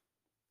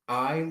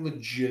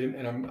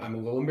 And I'm a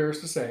little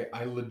embarrassed to say,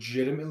 I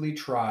legitimately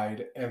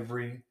tried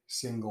every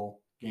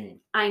single game.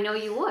 I know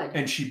you would.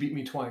 And she beat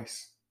me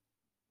twice.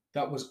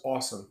 That was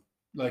awesome.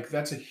 Like,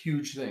 that's a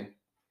huge thing.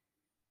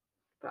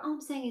 But all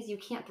I'm saying is you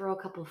can't throw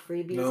a couple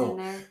freebies in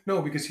there.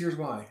 No, because here's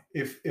why.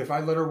 If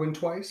I let her win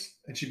twice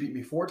and she beat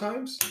me 4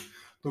 times,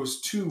 those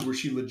 2 where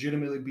she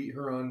legitimately beat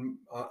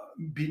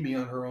me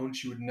on her own,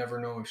 she would never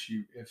know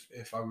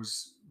if I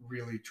was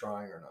really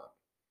trying or not.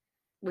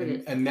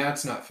 And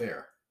that's not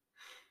fair.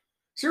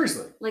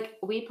 Seriously. Like,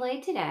 we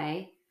played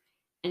today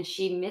and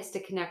she missed a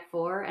Connect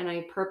 4 and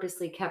I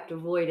purposely kept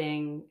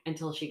avoiding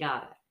until she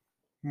got it.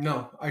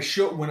 No,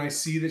 when I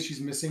see that she's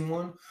missing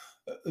one,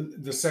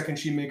 the second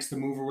she makes the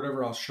move or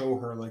whatever, I'll show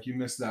her, like, you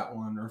missed that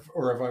one,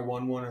 or if I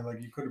won one, or like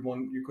you could have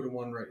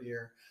won right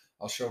here,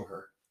 I'll show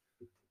her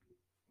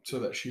so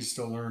that she's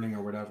still learning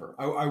or whatever.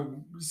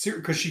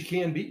 Because she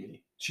can beat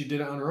me. She did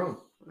it on her own.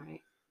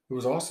 Right. It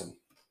was awesome.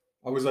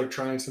 I was like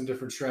trying some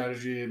different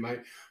strategy. My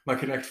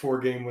Connect 4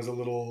 game was a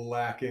little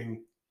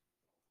lacking,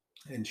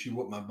 and she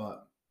whooped my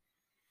butt.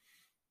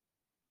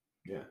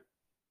 Yeah.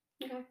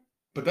 Okay.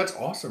 But that's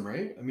awesome,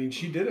 right? I mean,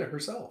 she did it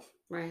herself.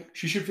 Right.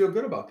 She should feel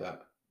good about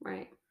that.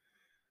 Right.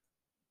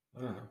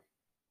 I don't know.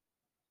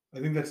 I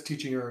think that's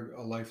teaching her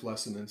a life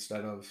lesson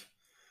instead of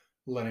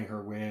letting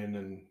her win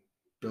and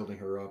building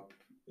her up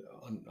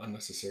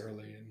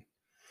unnecessarily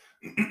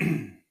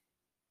and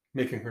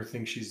making her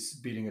think she's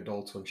beating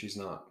adults when she's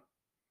not.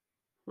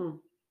 Okay.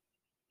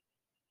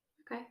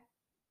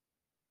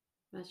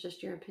 That's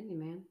just your opinion,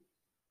 man.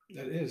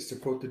 That is, to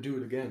quote the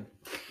dude again.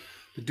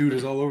 The dude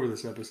is all over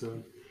this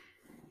episode.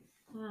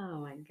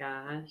 Oh my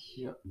gosh.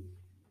 Yep.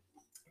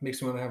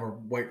 Makes me want to have a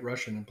white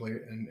Russian and play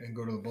and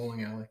go to the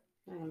bowling alley.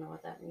 I don't know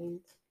what that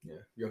means.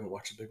 Yeah, you haven't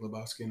watched The Big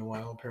Lebowski in a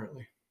while,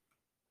 apparently.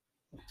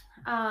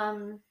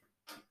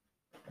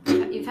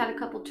 You've had a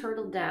couple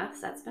turtle deaths.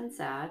 That's been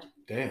sad.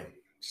 Damn.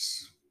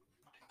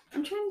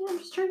 I'm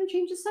just trying to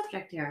change the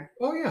subject here.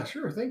 Oh yeah,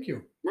 sure. Thank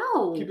you.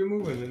 No. Keep it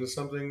moving into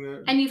something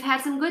that And you've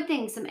had some good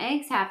things. Some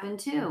eggs happen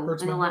too.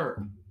 hurts my heart.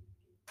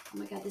 Oh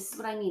my God, this is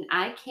what I mean.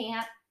 I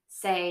can't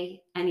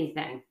say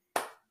anything.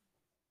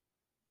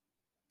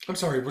 I'm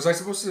sorry. Was I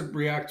supposed to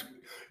react?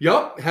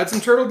 Yup. Had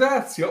some turtle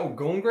deaths. Yo,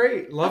 going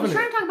great. I Loving was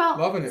trying it. to talk about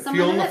Loving it. some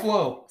Feeling of the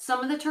flow.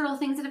 Some of the turtle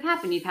things that have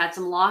happened. You've had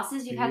some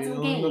losses. You've had some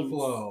Feeling gains. the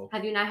flow.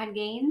 Have you not had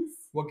gains?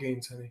 What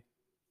gains, honey?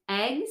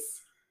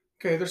 Eggs.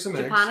 Okay, there's some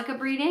eggs. Japonica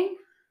breeding.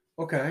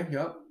 Okay,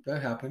 yep,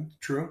 that happened.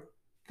 True.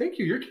 Thank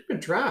you. You're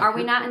keeping track. Are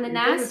we not in the You're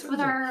paying nest with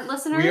attention. our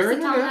listeners? We are To in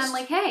the tell them nest.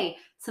 like, hey,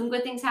 some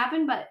good things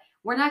happen, but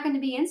we're not going to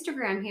be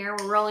Instagram here.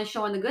 We're only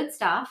showing the good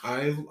stuff.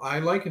 I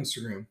like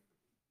Instagram.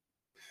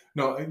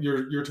 No,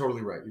 you're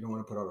totally right. You don't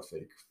want to put out a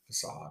fake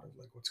facade of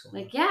like what's going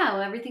on. Like, yeah,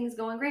 well, everything's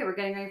going great. We're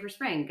getting ready for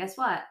spring. Guess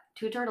what?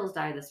 2 turtles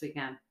died this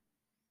weekend.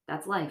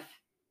 That's life.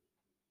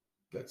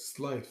 That's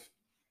life.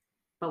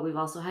 But we've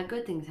also had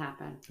good things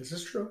happen. This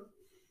is true.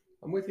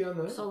 I'm with you on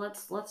that. So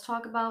let's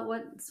talk about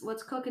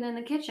what's cooking in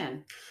the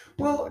kitchen.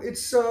 Well,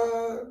 it's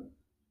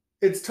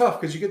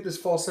tough because you get this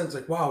false sense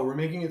like, wow, we're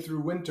making it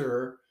through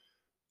winter.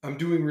 I'm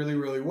doing really,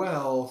 really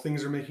well.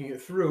 Things are making it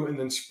through, and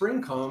then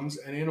spring comes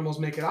and animals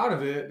make it out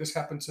of it. This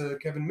happened to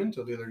Kevin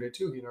Minto the other day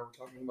too. He and I were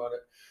talking about it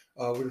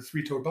with a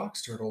 3-toed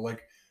box turtle.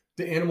 Like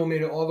the animal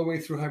made it all the way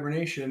through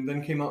hibernation,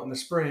 then came out in the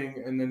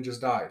spring, and then just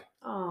died.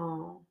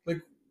 Oh,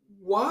 Like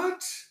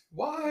what?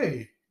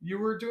 Why? You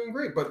were doing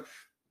great, but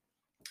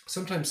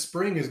sometimes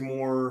spring is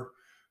more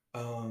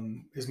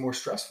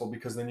stressful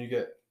because then you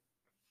get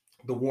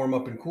the warm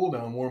up and cool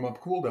down.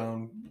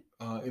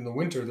 In the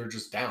winter, they're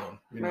just down.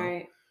 You know?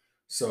 right.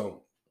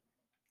 So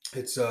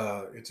it's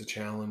a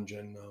challenge,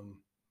 and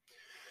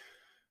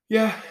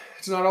yeah,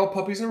 it's not all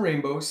puppies and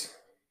rainbows.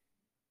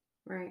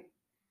 Right.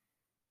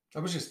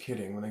 I was just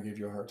kidding when I gave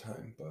you a hard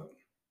time, but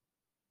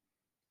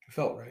it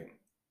felt right.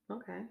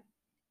 Okay.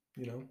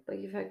 You know. But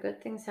you've had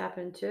good things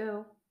happen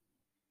too.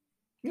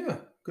 Yeah,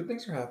 good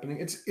things are happening.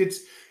 It's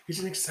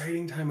an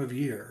exciting time of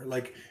year.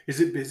 Like,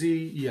 is it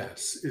busy?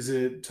 Yes. Is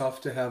it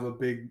tough to have a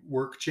big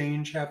work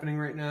change happening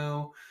right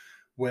now?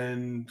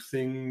 When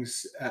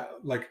things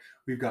like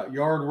we've got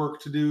yard work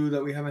to do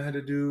that we haven't had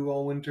to do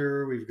all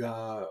winter. We've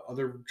got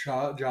other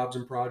jobs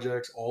and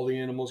projects. All the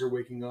animals are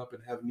waking up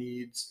and have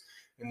needs,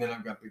 and then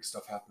I've got big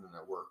stuff happening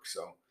at work.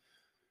 So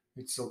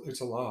it's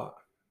a lot.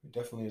 It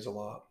definitely is a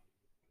lot,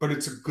 but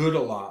it's a good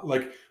a lot.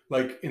 Like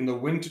in the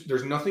winter,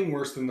 there's nothing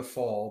worse than the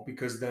fall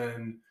because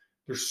then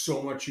there's so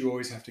much you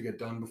always have to get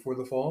done before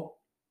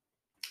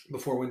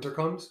winter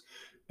comes,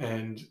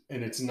 and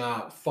it's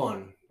not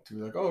fun. To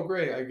be like, oh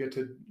great, I get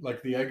to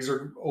like the eggs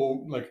are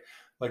like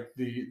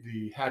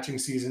the hatching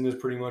season is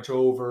pretty much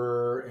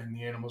over and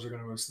the animals are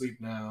going to go to sleep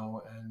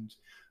now, and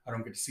I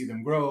don't get to see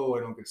them grow, I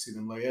don't get to see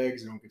them lay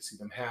eggs, I don't get to see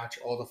them hatch,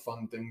 all the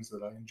fun things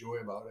that I enjoy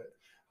about it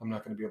I'm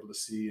not going to be able to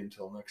see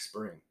until next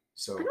spring.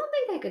 So I don't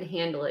think I could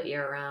handle it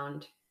year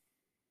round.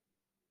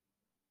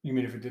 You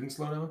mean if it didn't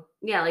slow down?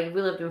 Yeah, like if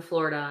we lived in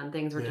Florida and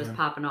things were just Yeah.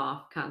 popping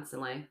off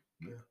constantly.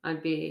 Yeah.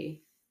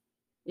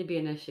 It'd be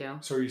an issue.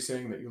 So are you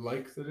saying that you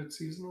like that it's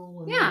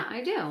seasonal? Yeah,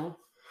 I do.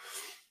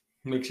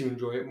 Makes you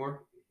enjoy it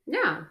more?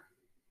 Yeah.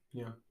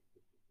 Yeah.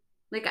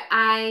 Like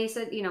I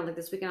said, like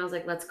this weekend, I was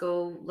like, let's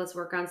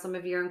work on some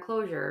of your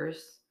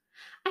enclosures.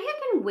 I have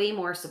been way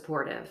more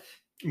supportive.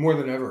 More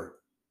than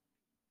ever.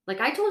 Like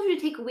I told you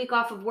to take a week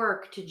off of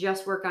work to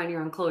just work on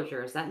your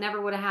enclosures. That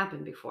never would have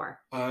happened before.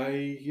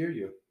 I hear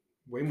you.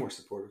 Way more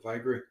supportive. I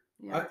agree.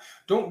 Yeah.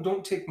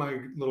 Don't take my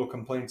little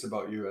complaints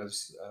about you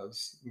as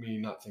me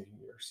not thinking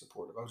you're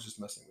supportive. I was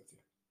just messing with you.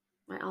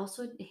 I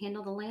also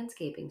handle the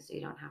landscaping, so you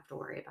don't have to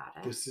worry about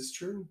it. This is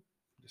true.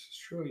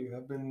 You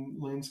have been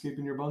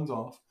landscaping your buns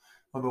off.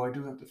 Although I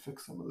do have to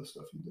fix some of the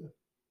stuff you did.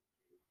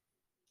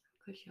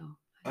 Good show.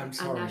 I'm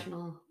sorry.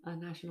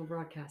 National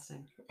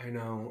broadcasting. I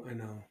know.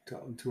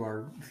 To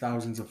our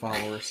thousands of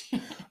followers.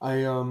 I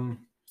really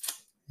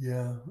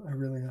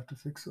have to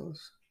fix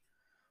those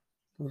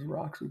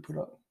rocks we put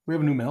up. We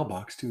have a new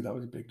mailbox too. That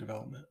was a big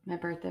development. My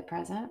birthday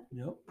present.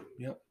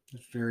 Yep.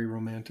 It's very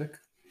romantic.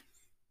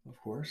 Of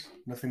course.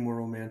 Nothing more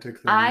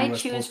romantic than I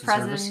US choose Postal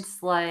presents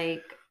Service.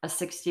 like a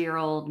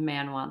 60-year-old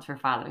man wants for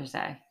Father's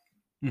Day.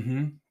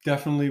 Mm-hmm.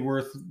 Definitely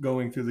worth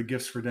going through the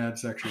gifts for dad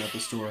section at the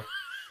store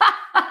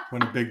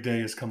when a big day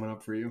is coming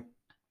up for you.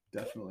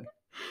 Definitely.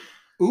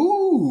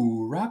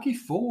 Ooh, Rocky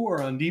IV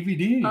on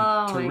DVD.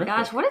 Oh my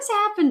gosh, what has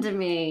happened to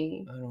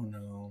me? I don't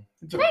know.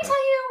 Can I tell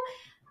you?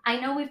 I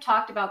know we've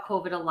talked about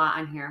COVID a lot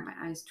on here.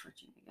 My eye's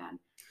twitching again.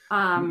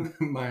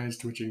 My eye's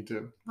twitching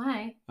too.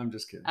 Why? I'm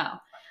just kidding. Oh.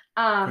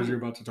 Because you're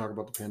about to talk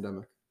about the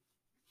pandemic.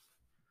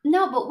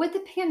 No, but with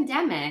the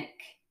pandemic,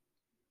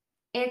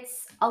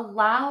 it's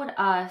allowed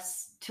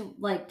us to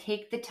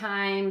take the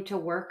time to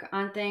work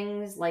on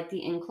things like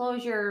the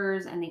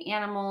enclosures and the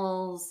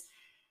animals.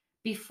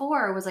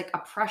 Before it was like a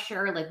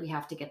pressure, like we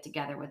have to get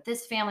together with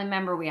this family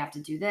member, we have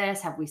to do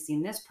this, have we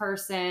seen this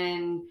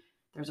person,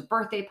 there's a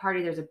birthday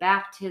party, there's a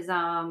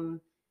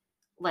baptism,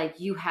 like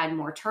you had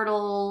more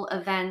turtle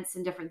events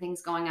and different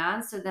things going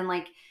on. So then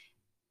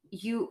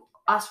you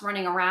us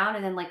running around,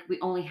 and then like we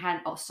only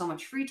had so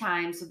much free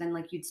time, so then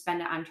like you'd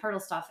spend it on turtle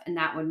stuff, and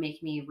that would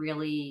make me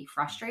really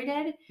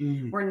frustrated.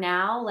 Mhm. Where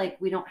now like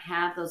we don't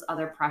have those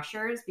other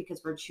pressures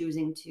because we're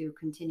choosing to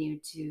continue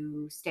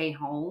to stay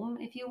home,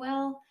 if you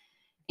will.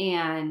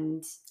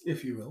 And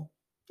If you will.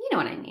 you know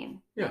what I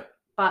mean. Yeah.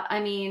 But I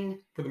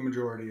mean, For the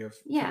majority of,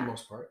 for Yeah. the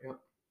most part, yeah.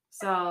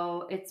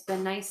 so it's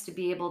been nice to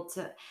be able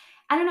to,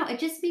 I don't know, it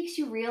just makes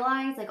you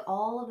realize like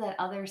all of that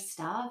other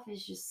stuff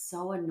is just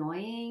so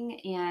annoying,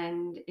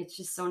 and it's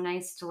just so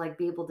nice to like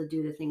be able to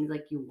do the things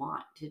like you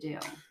want to do.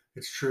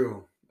 It's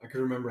true. I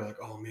could remember like,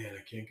 oh man,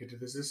 I can't get to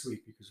this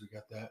week because we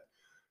got that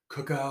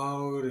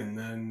cookout and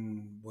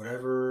then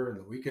whatever and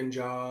the weekend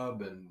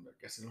job, and I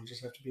guess it'll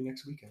just have to be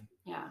next weekend.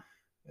 Yeah.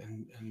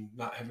 And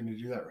not having to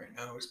do that right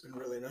now has been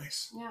really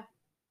nice. Yeah.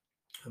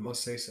 I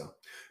must say so.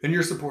 And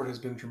your support has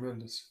been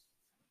tremendous.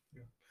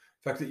 Yeah.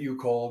 The fact that you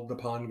called the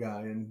pond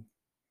guy and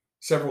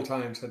several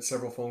times had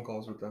several phone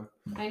calls with them.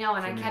 I know,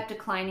 and I For me. kept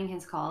declining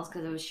his calls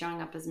because it was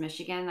showing up as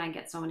Michigan. I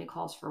get so many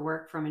calls for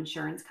work from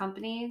insurance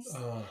companies,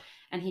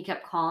 and he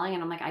kept calling,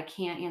 and I'm like, I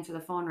can't answer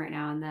the phone right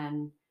now. And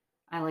then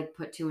I like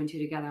put 2 and 2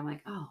 together. I'm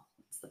like, oh,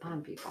 it's the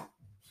pond people.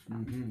 So,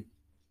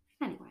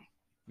 anyway.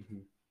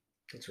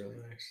 That's really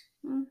nice.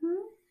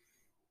 Mm-hmm.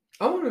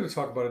 I wanted to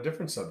talk about a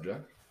different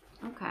subject.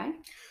 Okay.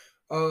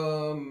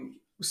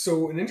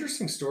 So an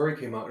interesting story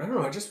came out. I don't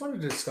know. I just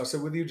wanted to discuss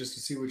it with you just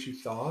to see what you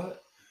thought.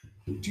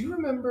 Do you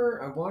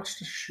remember? I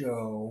watched a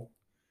show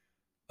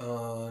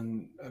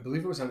on, I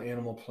believe it was on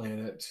Animal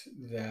Planet,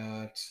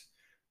 that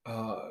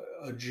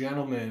a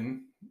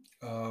gentleman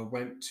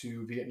went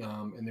to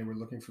Vietnam and they were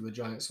looking for the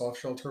giant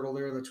soft-shell turtle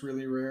there. That's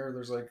really rare.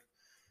 There's like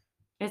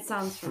It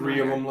sounds 3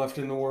 familiar. of them left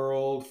in the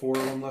world, 4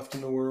 of them left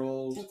in the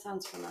world. It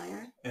sounds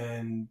familiar.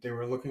 And they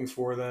were looking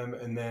for them,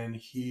 and then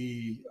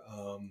he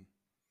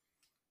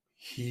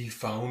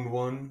found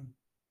one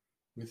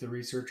with the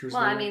researchers.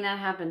 Well, there. I mean, that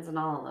happens in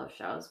all of those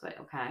shows, but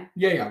okay.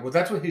 Yeah. Well,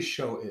 that's what his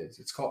show is.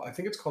 It's called, I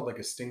think it's called like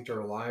Extinct or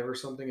Alive or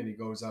something, and he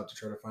goes out to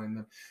try to find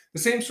them. The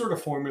same sort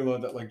of formula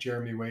that like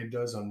Jeremy Wade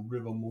does on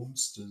River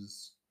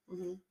Monsters,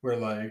 where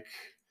like,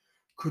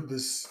 could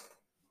this,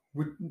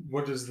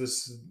 what is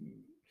this?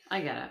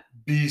 I get it.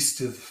 Beast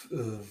of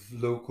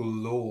local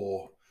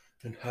lore,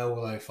 and how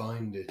will I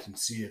find it and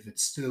see if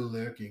it's still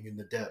lurking in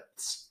the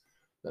depths?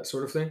 That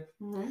sort of thing.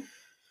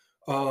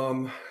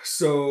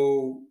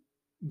 So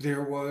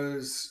there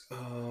was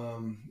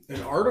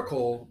an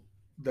article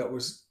that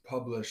was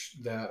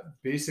published that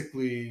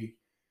basically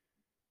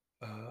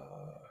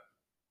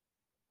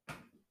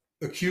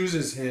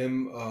accuses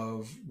him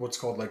of what's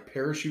called like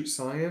parachute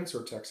science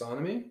or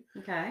taxonomy.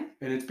 Okay.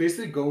 And it's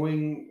basically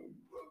going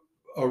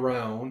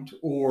around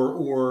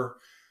or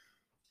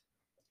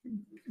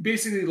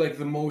basically like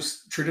the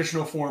most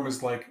traditional form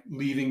is like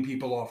leaving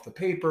people off the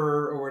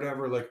paper or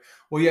whatever. Like,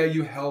 well, yeah,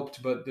 you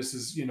helped, but this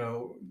is,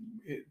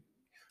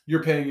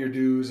 you're paying your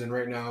dues, and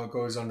right now it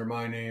goes under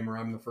my name, or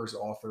I'm the first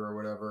author or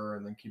whatever,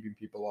 and then keeping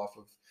people off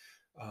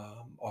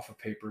of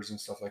papers and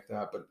stuff like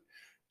that. But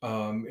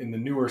in the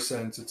newer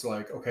sense, it's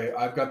like, okay,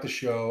 I've got the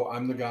show.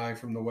 I'm the guy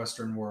from the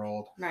Western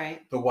world,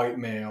 right? The white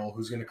male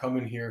who's going to come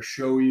in here,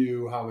 show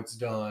you how it's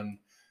done,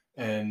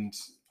 and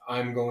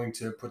I'm going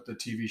to put the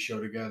TV show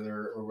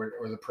together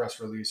or the press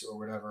release or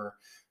whatever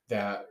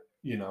that,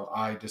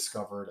 I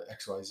discovered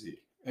XYZ.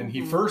 And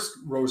he first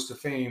rose to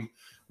fame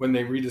when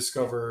they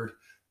rediscovered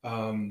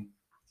an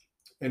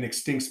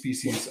extinct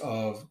species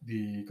of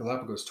the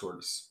Galapagos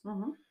tortoise.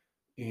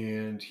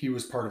 And he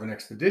was part of an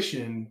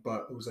expedition,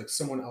 but it was like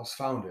someone else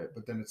found it.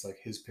 But then it's like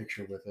his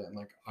picture with it, and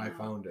like I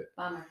found it.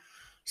 Bummer.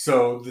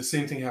 So the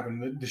same thing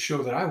happened. The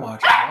show that I'm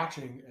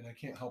watching, and I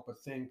can't help but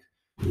think,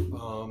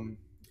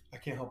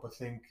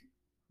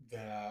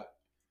 that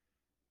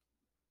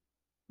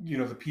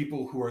the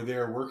people who are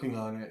there working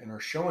on it and are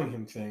showing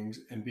him things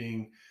and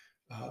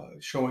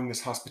showing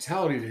this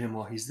hospitality to him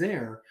while he's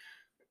there,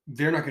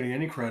 they're not getting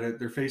any credit.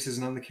 Their face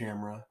isn't on the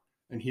camera,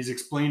 and he's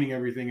explaining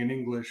everything in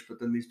English. But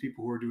then these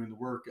people who are doing the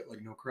work get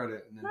like no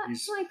credit, and then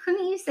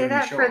couldn't you say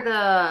that for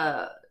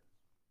the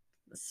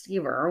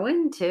Steve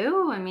Irwin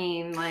too? I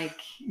mean, like,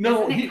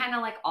 no, isn't it kind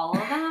of like all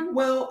of them?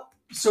 Well,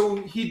 so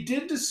he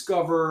did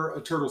discover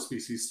a turtle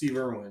species, Steve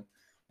Irwin,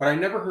 but I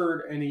never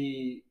heard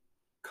any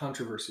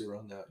controversy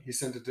around that. He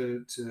sent it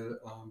to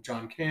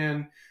John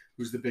Cann,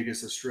 who's the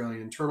biggest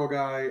Australian turtle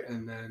guy,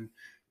 and then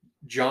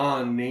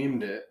John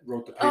named it,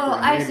 wrote the paper. Oh,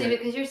 I see,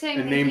 because you're saying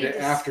and that named he it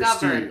after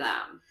discovered Steve.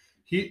 them.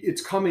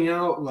 It's coming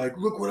out like,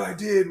 look what I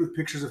did, with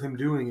pictures of him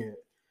doing it.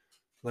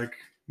 Like,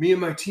 me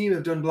and my team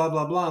have done blah,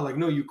 blah, blah. Like,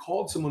 no, you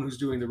called someone who's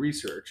doing the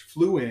research,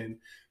 flew in,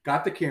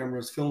 got the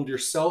cameras, filmed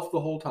yourself the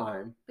whole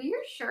time. But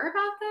you're sure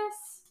about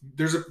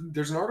this?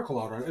 There's an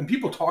article out on it, and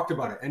people talked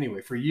about it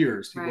anyway for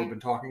years. People Right. have been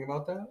talking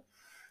about that.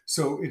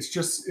 So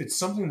it's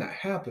something that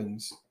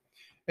happens.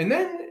 And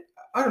then,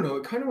 I don't know,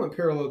 it kind of went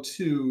parallel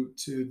to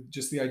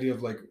just the idea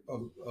of like,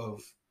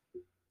 of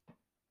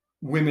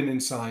women in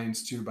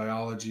science, to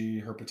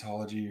biology,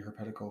 herpetology,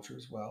 herpetoculture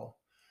as well.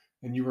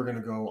 And you were going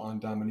to go on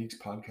Dominique's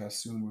podcast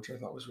soon, which I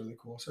thought was really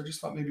cool. So I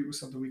just thought maybe it was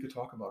something we could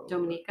talk about.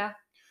 Dominica?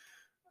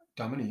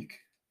 Dominique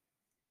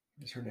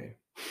is her name.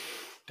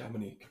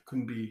 Dominique.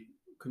 Couldn't be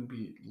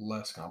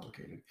less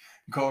complicated.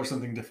 You call her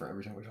something different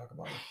every time we talk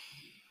about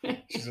her.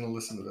 She's going to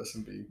listen to this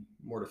and be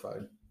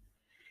mortified.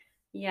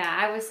 Yeah,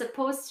 I was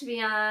supposed to be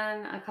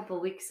on a couple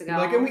weeks ago.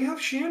 And we have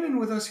Shannon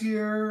with us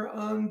here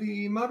on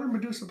the Modern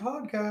Medusa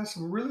podcast.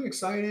 We're really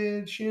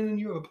excited. Shannon,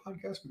 you have a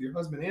podcast with your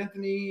husband,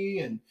 Anthony,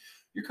 and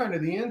you're kind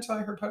of the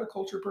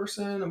anti-herpetoculture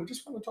person, and we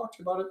just want to talk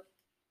to you about it,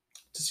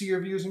 to see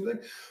your views and be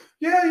like,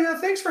 yeah,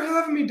 thanks for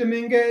having me,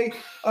 Domingue.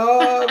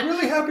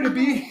 Really happy to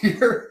be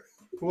here.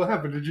 What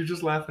happened? Did you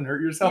just laugh and hurt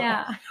yourself?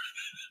 Yeah.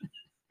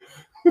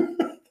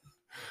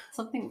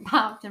 Something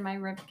popped in my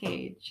rib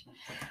cage.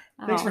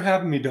 Thanks for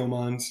having me,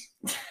 Domans.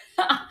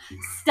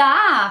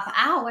 Stop.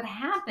 Ow, what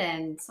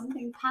happened?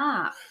 Something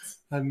popped.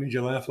 I haven't made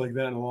you laugh like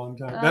that in a long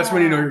time. That's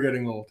when you know you're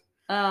getting old.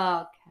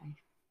 Oh, okay.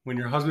 When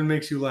your husband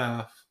makes you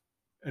laugh,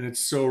 and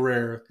it's so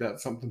rare that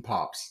something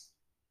pops.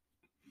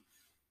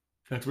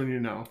 That's when you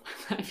know.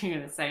 I'm not even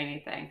going to say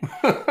anything.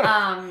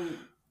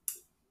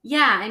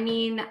 Yeah, I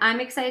mean, I'm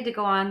excited to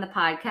go on the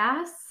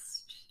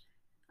podcast.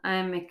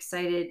 I'm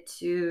excited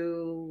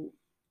to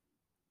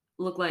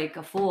look like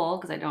a fool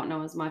because I don't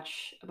know as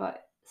much about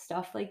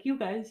stuff like you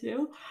guys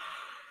do.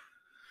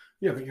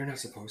 Yeah, but you're not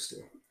supposed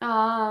to.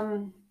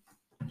 I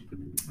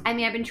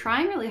mean, I've been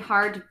trying really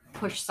hard to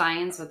push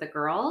science with the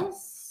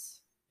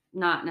girls.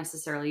 Not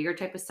necessarily your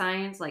type of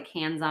science, like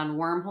hands-on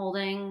worm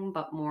holding,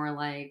 but more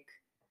like,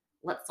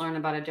 let's learn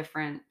about a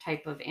different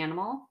type of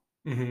animal.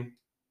 Mm-hmm.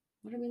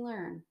 What did we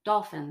learn?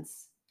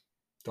 Dolphins.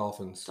 We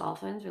learned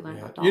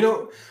about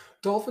dolphins.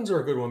 Dolphins are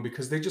a good one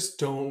because they just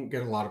don't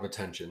get a lot of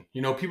attention.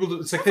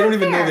 People, it's like they don't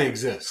even know they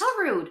exist. How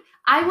rude.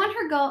 I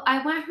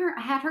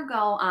had her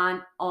go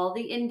on all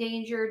the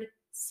endangered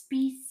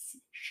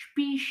species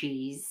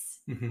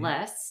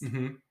list.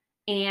 Mm-hmm.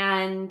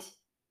 And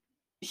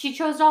she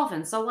chose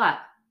dolphins. So what?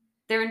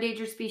 They're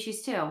endangered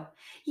species too.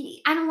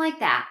 I don't like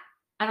that.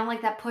 I don't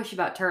like that push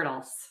about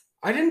turtles.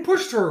 I didn't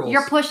push turtles.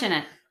 You're pushing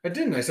it. I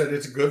didn't. I said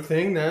it's a good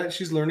thing that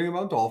she's learning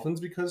about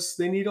dolphins because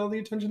they need all the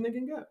attention they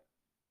can get.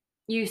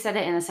 You said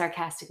it in a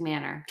sarcastic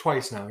manner.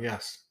 Twice now,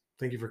 yes.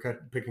 Thank you for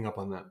picking up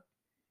on that.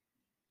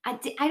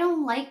 I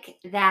don't like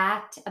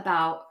that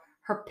about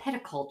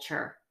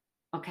herpetoculture,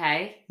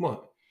 okay?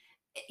 What?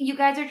 You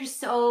guys are just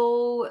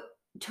so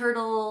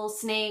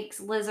turtles, snakes,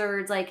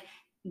 lizards, like,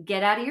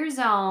 get out of your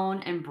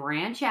zone and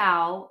branch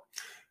out.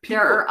 There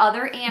are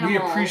other animals. We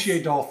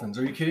appreciate dolphins.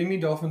 Are you kidding me?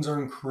 Dolphins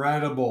are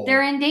incredible.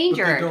 They're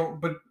endangered. But they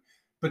don't.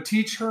 But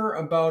teach her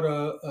about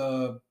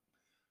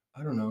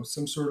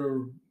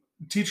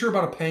teach her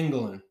about a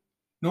pangolin.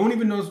 No one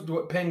even knows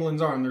what pangolins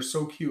are, and they're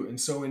so cute and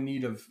so in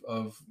need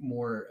of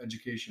more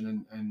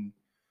education and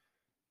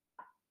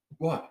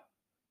what?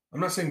 I'm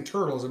not saying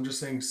turtles. I'm just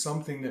saying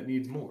something that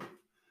needs more.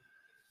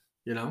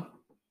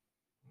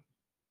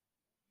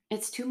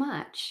 It's too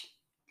much.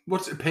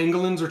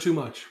 Pangolins are too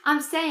much?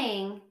 I'm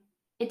saying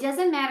it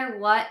doesn't matter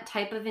what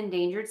type of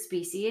endangered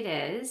species it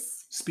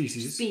is.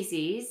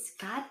 Species.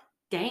 God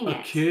dang it.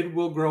 A kid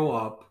will grow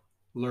up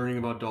learning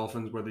about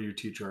dolphins whether you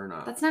teach her or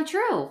not. That's not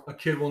true. A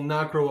kid will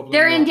not grow up learning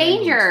They're about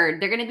endangered. penguins.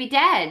 They're going to be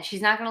dead.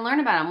 She's not going to learn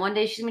about them. One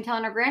day she's going to be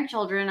telling her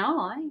grandchildren,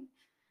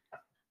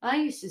 I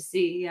used to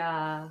see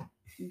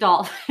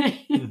dolphins.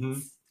 Mm-hmm.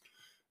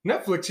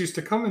 Netflix used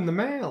to come in the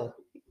mail.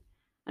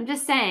 I'm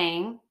just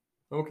saying.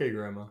 Okay,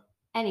 Grandma.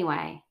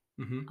 Anyway,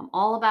 mm-hmm. I'm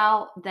all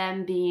about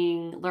them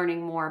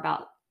learning more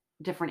about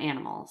different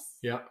animals.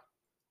 Yeah.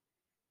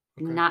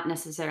 Okay. Not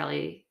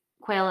necessarily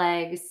quail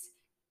eggs,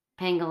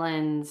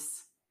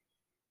 pangolins,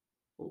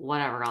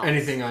 whatever else.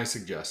 Anything I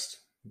suggest,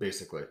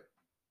 basically.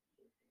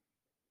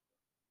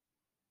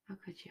 How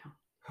could you?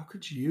 How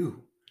could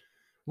you?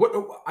 What?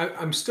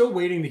 I'm still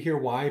waiting to hear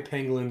why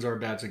pangolins are a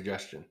bad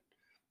suggestion.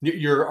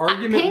 Your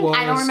argument was...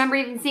 I don't remember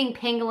even seeing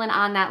pangolin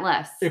on that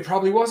list. It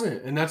probably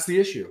wasn't, and that's the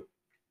issue.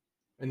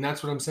 And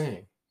that's what I'm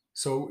saying.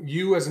 So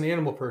you as an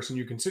animal person,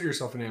 you consider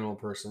yourself an animal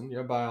person, you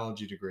have a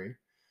biology degree,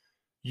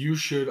 you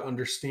should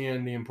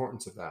understand the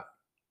importance of that.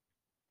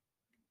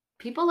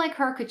 People like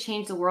her could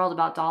change the world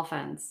about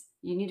dolphins.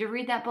 You need to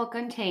read that book,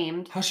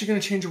 Untamed. How's she going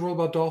to change the world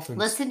about dolphins?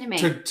 Listen to me.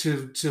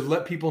 To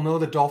let people know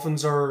that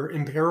dolphins are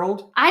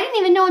imperiled? I didn't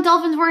even know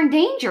dolphins were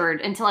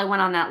endangered until I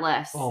went on that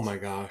list. Oh my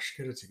gosh,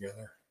 get it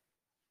together.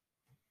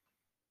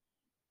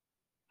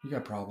 You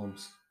got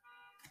problems.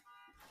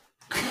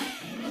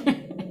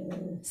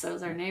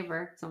 So's our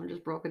neighbor. Someone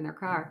just broke in their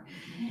car.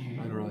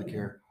 I don't really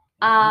care.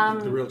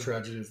 The real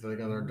tragedy is they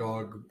got our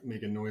dog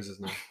making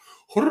noises now.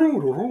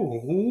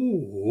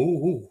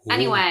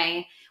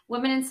 Anyway,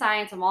 women in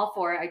science, I'm all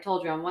for it. I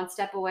told you, I'm one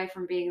step away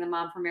from being the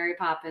mom from Mary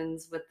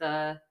Poppins with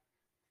the,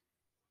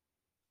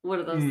 what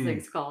are those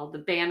things called? The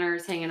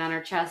banners hanging on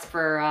her chest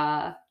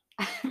for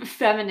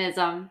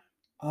feminism.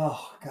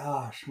 Oh,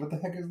 gosh. What the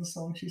heck is the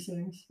song she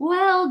sings?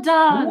 Well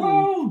done.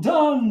 Well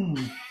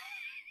done.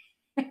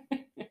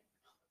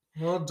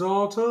 Our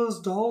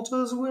daughters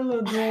will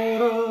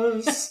adore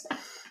us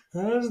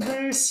as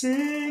they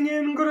sing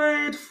in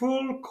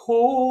grateful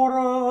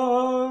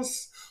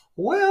chorus.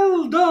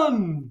 Well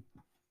done.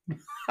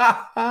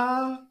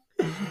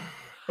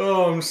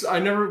 I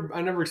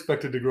never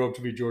expected to grow up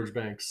to be George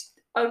Banks.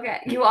 Okay,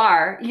 you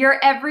are.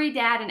 You're every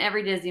dad in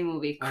every Disney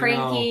movie. I know.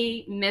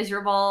 Cranky,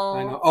 miserable.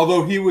 I know.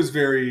 Although he was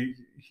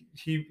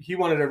he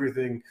wanted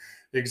everything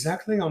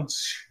exactly on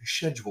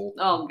schedule.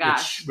 Oh,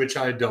 gosh. which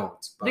I don't.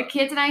 The But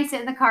kids and I sit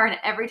in the car, and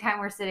every time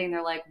we're sitting,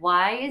 they're like,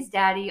 "Why is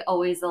Daddy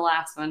always the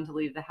last one to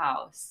leave the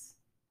house?"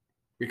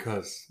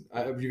 because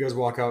you guys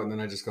walk out and then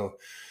I just go.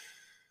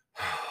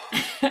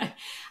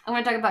 I'm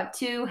going to talk about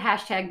 2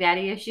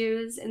 #daddy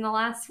issues in the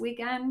last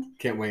weekend.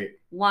 Can't wait.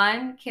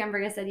 One,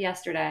 Cambria said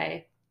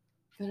yesterday.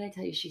 What did I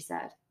tell you she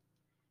said?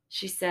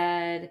 She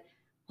said,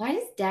 "Why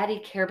does Daddy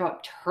care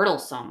about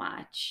turtles so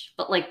much?"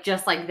 But like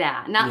just like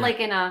that, not Yeah. like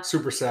in a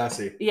Super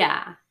sassy.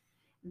 yeah.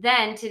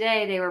 Then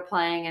today they were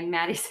playing, and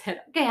Maddie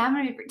said, "Okay, I'm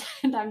gonna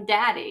pretend I'm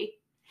Daddy."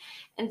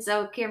 And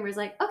so Cambria's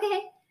like,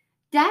 "Okay,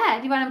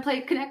 Dad, you want to play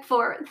Connect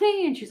Four with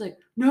me?" And she's like,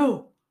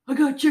 "No, I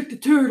gotta check the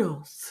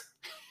turtles."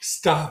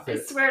 Stop I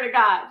it. swear to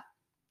God.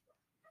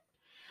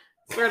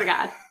 Swear to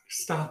God.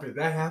 Stop it.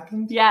 That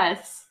happened?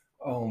 Yes.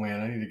 Oh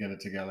man, I need to get it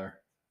together.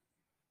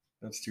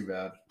 That's too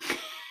bad.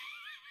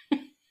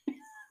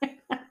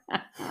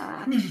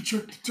 I need to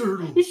check the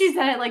turtles. She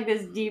said it like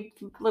this deep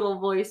little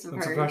voice of I'm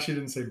hers. surprised she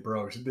didn't say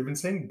bro. They've been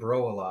saying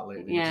bro a lot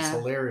lately, which is Yeah.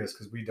 hilarious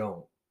because we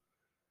don't.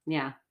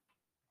 Yeah.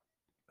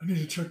 I need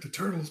to check the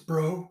turtles,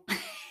 bro.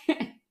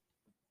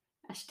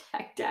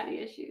 #daddy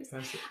issues.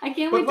 That's it. I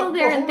can't But- wait till but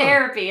they're in hold on.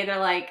 therapy and they're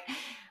like,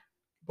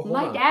 But hold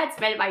 "My on. dad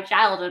spent my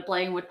childhood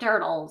playing with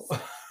turtles."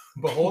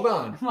 But hold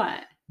on.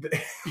 What?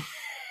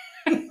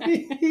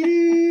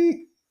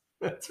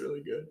 That's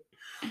really good.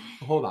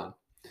 Hold on.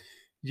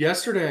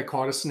 Yesterday I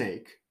caught a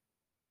snake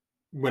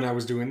when I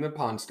was doing the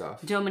pond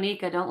stuff.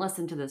 Dominica, don't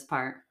listen to this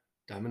part.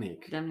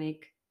 Dominique.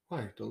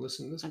 Why? Don't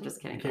listen to this I'm part?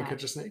 just kidding. You Go can't ahead.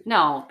 catch a snake?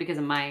 No, because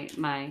of my.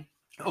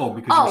 Oh,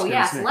 because Oh you're scared of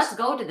yes, snakes. let's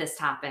go to this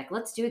topic.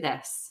 Let's do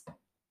this.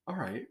 All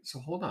right, so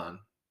hold on.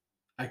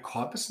 I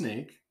caught the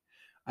snake.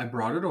 I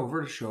brought it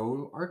over to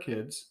show our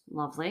kids.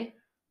 Lovely.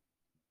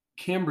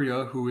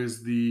 Cambria, who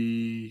is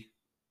the,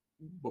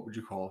 what would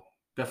you call?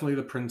 Definitely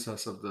the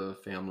princess of the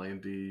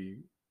family.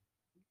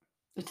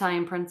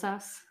 Italian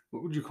princess.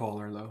 What would you call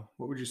her though?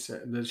 What would you say?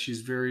 That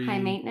she's very High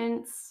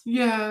maintenance.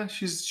 Yeah,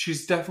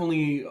 she's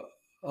definitely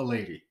a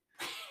lady.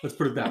 Let's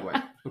put it that way.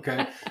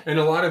 Okay. And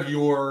a lot of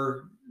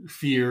your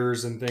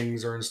fears and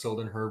things are instilled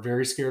in her.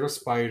 Very scared of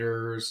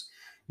spiders.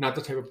 Not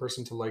the type of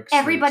person to like. snakes and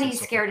Everybody's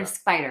stuff scared like of that.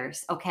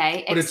 spiders,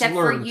 okay? But it's Except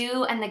for learned.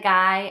 you and the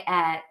guy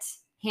at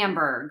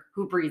Hamburg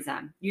who breeds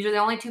them. You're the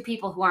only 2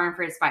 people who aren't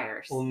afraid of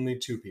spiders. Only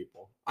 2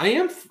 people. I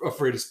am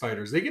afraid of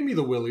spiders. They give me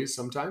the willies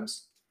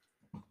sometimes.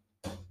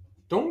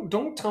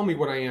 Don't tell me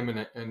what I am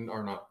and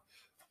are not.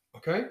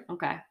 Okay.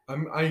 Okay.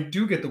 I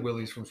do get the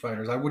willies from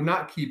spiders. I would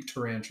not keep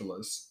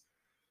tarantulas.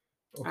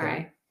 Okay. All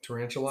right.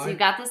 Tarantula. So you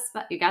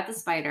got the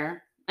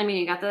spider. I mean,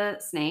 you got the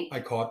snake. I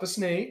caught the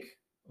snake.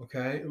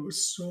 Okay. It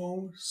was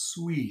so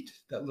sweet.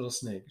 That little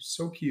snake.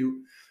 So cute.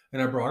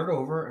 And I brought it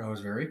over and I was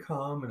very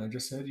calm. And I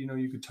just said,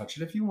 you could touch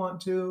it if you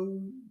want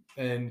to.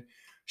 And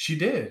she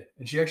did.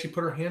 And she actually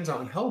put her hands out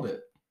and held it.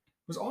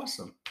 It was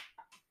awesome.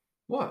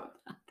 What?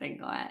 Then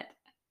go ahead.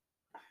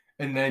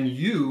 And then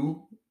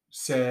you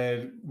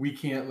said, we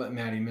can't let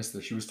Maddie miss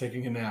this. She was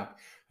taking a nap.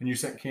 And you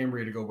sent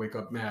Cambria to go wake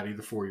up Maddie,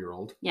 the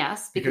 4-year-old.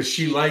 Yes. Because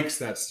she likes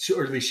that.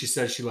 Or at least she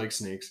says she likes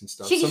snakes and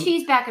stuff.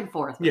 She's back and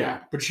forth with Yeah,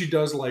 it. but she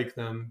does like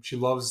them. She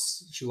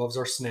loves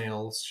our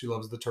snails. She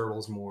loves the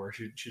turtles more.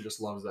 She just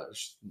loves that.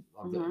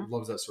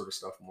 Loves that sort of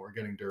stuff more,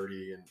 getting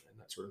dirty and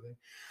that sort of thing.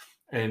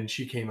 And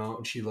she came out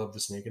and she loved the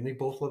snake, and they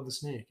both loved the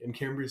snake. And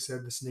Cambria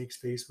said the snake's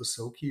face was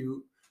so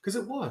cute because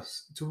it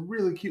was. It's a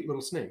really cute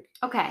little snake.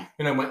 Okay.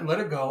 And I went and let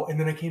it go, and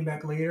then I came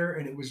back later,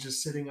 and it was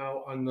just sitting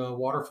out on the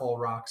waterfall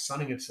rock,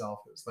 sunning itself.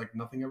 It's like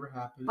nothing ever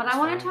happened. But I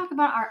want to talk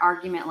about our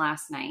argument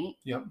last night.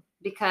 Yep.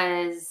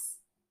 Because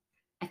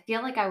I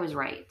feel like I was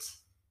right.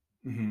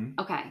 Mm-hmm.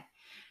 Okay.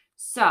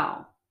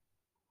 So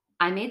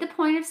I made the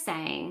point of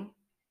saying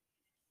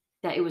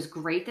that it was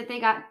great that they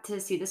got to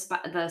see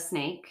the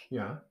snake.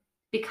 Yeah.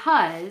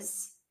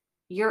 Because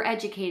you're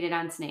educated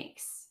on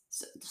snakes.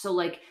 So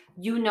like,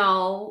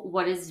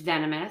 what is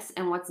venomous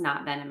and what's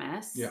not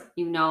venomous. Yeah.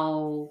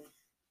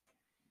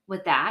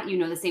 With that,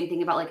 the same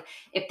thing about like,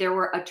 if there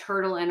were a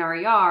turtle in our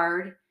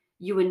yard,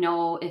 you would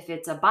know if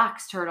it's a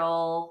box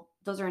turtle.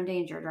 Those are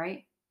endangered,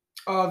 right?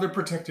 They're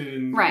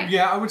protected. Right.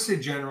 Yeah, I would say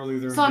generally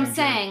they're So I'm endangered.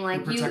 saying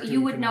like, They're protected you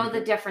in would know the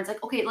Connecticut. difference.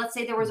 Like, okay, let's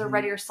say there was a Mhm.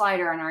 red ear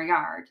slider in our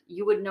yard.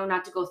 You would know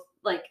not to go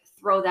like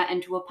throw that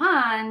into a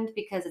pond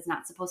because it's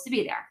not supposed to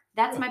be there.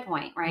 That's Yeah. my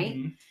point, right?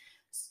 Mhm.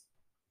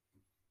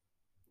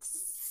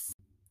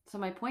 So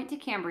my point to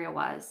Cambria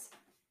was,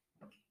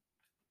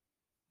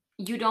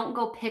 you don't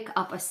go pick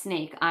up a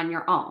snake on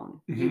your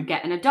own. You Mhm.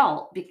 get an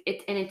adult.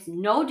 And it's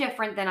no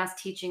different than us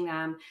teaching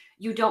them.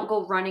 You don't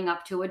go running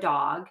up to a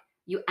dog.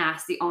 You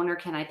ask the owner,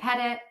 can I pet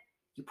it?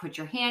 You put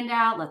your hand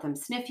out, let them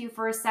sniff you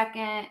for a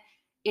second.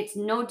 It's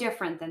no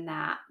different than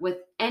that with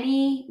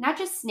any, not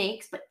just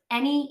snakes, but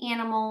any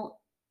animal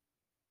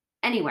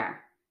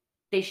anywhere.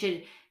 They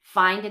should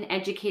find an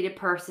educated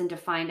person to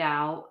find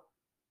out,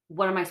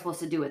 what am I supposed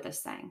to do with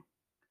this thing?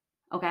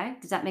 Okay.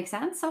 Does that make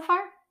sense so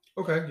far?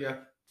 Okay, yeah.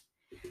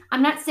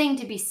 I'm not saying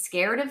to be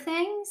scared of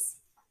things,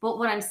 but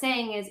what I'm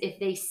saying is if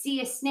they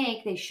see a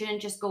snake, they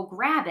shouldn't just go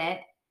grab it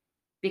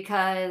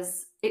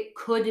because it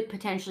could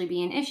potentially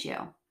be an issue.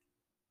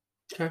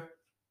 Okay.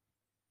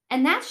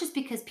 And that's just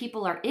because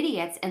people are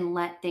idiots and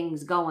let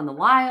things go in the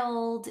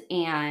wild.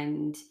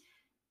 And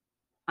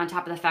on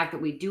top of the fact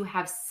that we do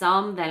have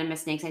some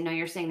venomous snakes, I know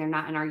you're saying they're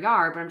not in our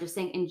yard, but I'm just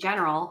saying in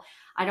general,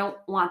 I don't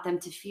want them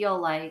to feel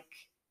like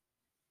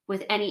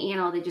with any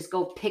animal, they just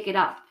go pick it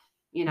up.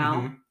 You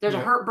know, there's a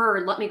Yeah. hurt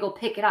bird, let me go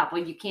pick it up.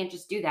 Well, you can't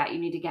just do that. You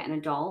need to get an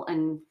adult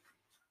and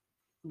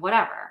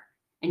whatever.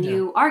 And Yeah.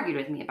 you argued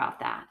with me about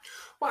that.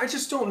 Well, I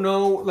just don't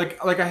know.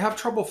 Like I have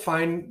trouble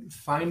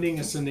finding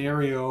a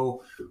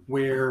scenario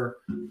where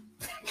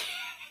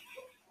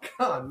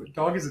God, the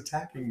dog is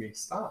attacking me.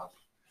 Stop.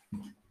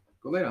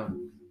 Go lay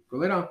down. Go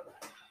lay down.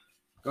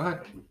 Go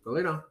ahead. Go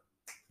lay down.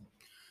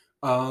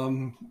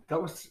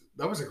 That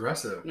was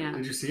aggressive. Yeah.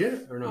 Did you see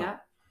it or not? Yeah.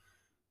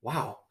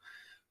 Wow.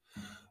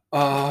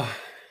 Are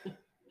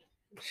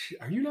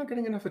you not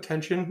getting enough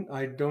attention?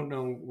 I don't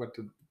know what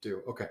to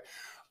do. Okay.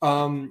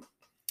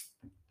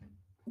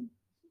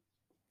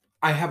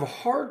 I have a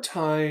hard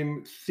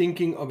time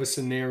thinking of a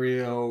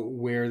scenario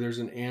where there's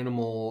an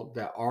animal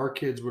that our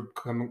kids would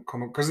come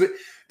because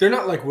they're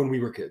not like when we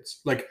were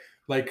kids. Like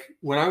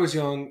when I was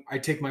young,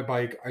 I'd take my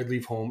bike, I'd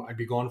leave home, I'd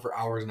be gone for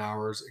hours and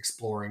hours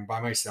exploring by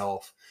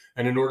myself.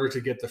 And in order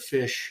to get the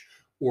fish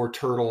or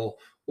turtle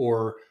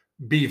or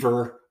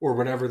beaver or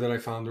whatever that I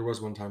found, there was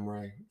one time where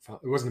I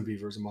found, it wasn't a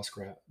beaver, it was a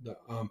muskrat that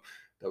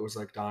was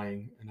like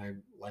dying, and I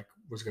like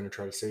was going to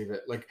try to save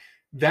it. Like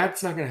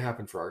that's not going to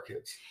happen for our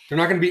kids. They're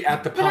not going to be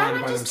at the But pond I'm by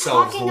not just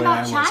themselves. talking the way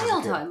I about was as a kid.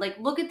 childhood. Like,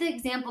 look at the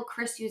example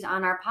Chris used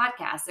on our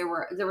podcast.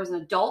 There was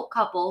an adult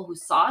couple who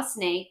saw a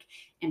snake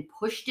and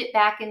pushed it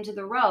back into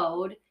the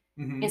road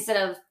Mhm. instead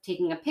of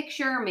taking a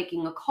picture,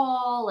 making a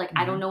call. Like,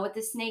 I don't Mhm. know what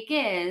this snake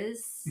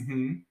is,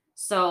 Mhm.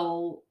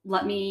 so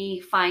let me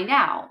find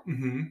out.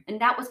 Mhm. And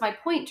that was my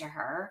point to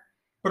her.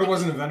 But it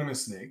wasn't a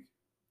venomous snake.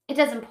 It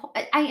doesn't.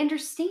 I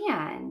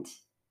understand.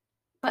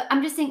 But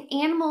I'm just saying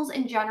animals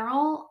in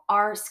general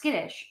are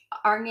skittish.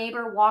 Our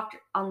neighbor walked,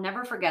 I'll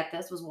never forget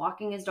this, was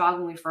walking his dog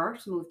when we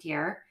first moved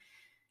here.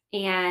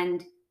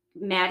 And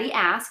Maddie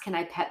asked, can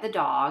I pet the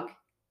dog?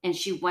 And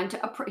she went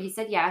to, he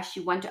said yes. She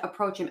went to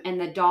approach him and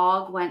the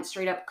dog went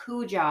straight up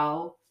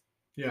Cujo.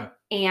 Yeah.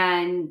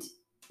 And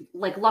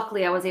like,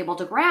 luckily I was able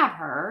to grab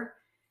her.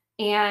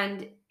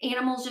 And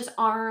animals just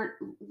aren't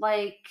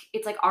like,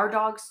 it's like our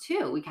dogs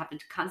too. We have to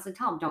constantly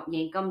tell them, don't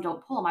yank them,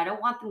 don't pull them. I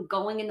don't want them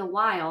going in the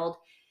wild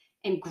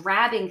and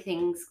grabbing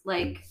things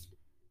like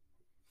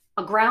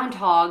a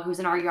groundhog who's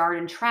in our yard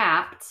and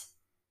trapped.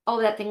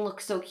 Oh, that thing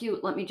looks so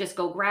cute. Let me just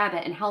go grab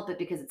it and help it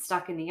because it's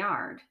stuck in the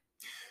yard.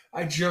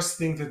 I just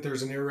think that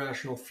there's an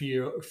irrational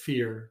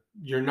fear.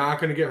 You're not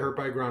going to get hurt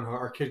by a groundhog.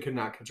 Our kid could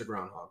not catch a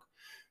groundhog.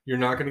 You're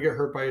not going to get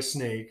hurt by a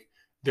snake.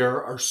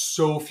 There are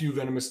so few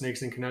venomous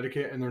snakes in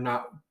Connecticut, and they're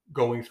not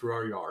going through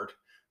our yard.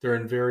 They're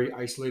in very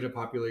isolated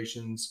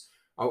populations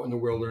out in the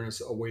wilderness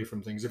away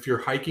from things. If you're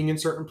hiking in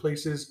certain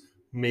places,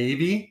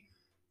 maybe.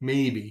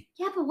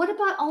 Yeah, but what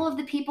about all of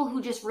the people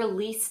who just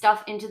release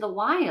stuff into the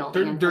wild?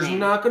 There's Anthony?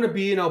 not going to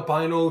be an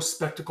albino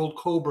spectacled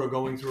cobra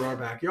going through our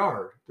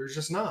backyard. There's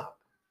just not.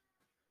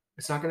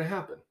 It's not going to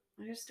happen.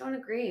 I just don't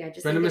agree. I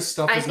just Venomous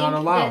think stuff is not that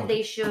allowed.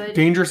 they should.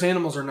 Dangerous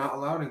animals are not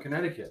allowed in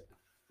Connecticut.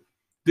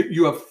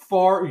 You have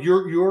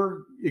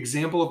your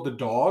example of the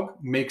dog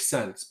makes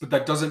sense, but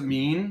that doesn't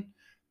mean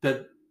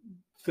that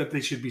they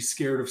should be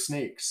scared of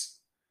snakes.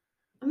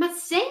 I'm not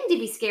saying to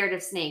be scared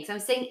of snakes. I'm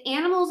saying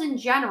animals in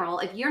general,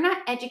 if you're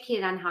not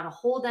educated on how to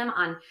hold them,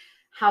 on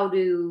how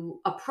to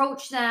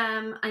approach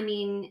them, I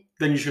mean,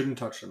 then you shouldn't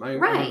touch them. I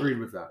Right. agreed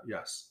with that.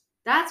 Yes.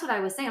 that's what I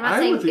was saying. I'm not I'm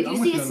saying with you. if I'm you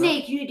with see you a on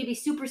snake, you need to be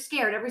super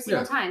scared every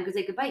single Yeah. time because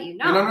they could bite you.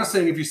 No. And I'm not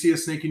saying if you see a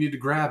snake, you need to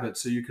grab it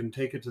so you can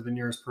take it to the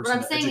nearest person. What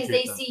I'm to saying is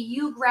educate they them. see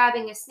you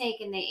grabbing a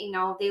snake and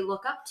they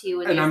look up to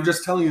you. And I'm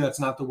just telling you that's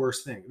not the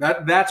worst thing.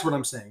 That's what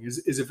I'm saying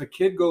is if a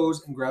kid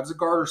goes and grabs a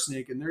garter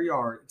snake in their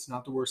yard, it's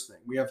not the worst thing.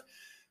 We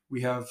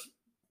have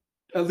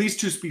at least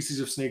 2 species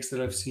of snakes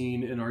that I've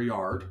seen in our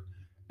yard,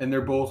 and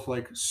they're both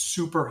like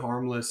super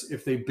harmless.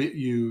 If they bit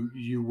you,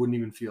 you wouldn't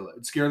even feel it.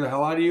 It'd scare the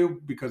hell out of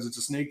you because it's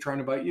a snake trying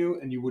to bite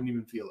you and you wouldn't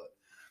even feel it.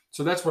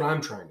 So that's what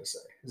I'm trying to say,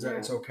 is that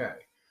it's okay.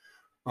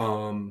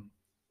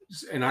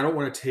 And I don't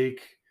want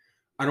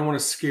to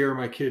scare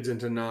my kids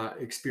into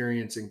not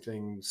experiencing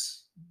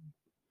things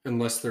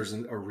unless there's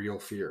a real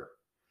fear.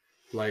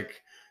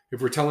 Like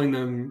if we're telling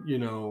them,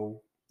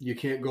 you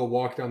can't go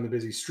walk down the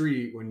busy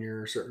street when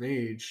you're a certain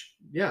age.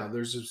 Yeah,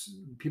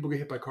 people get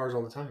hit by cars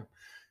all the time.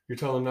 You're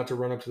telling them not to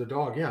run up to the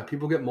dog. Yeah,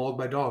 people get mauled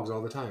by dogs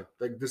all the time.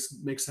 Like this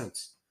makes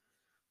sense.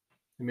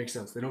 It makes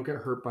sense. They don't get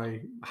hurt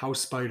by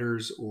house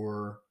spiders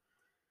or.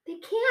 They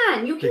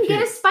can. You They can get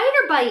a can't.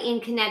 spider bite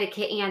in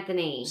Connecticut,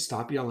 Anthony.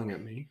 Stop yelling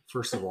at me,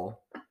 first of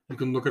all. You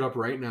can look it up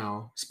right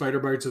now. Spider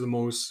bites are the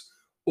most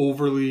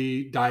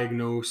overly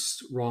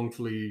diagnosed,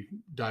 wrongfully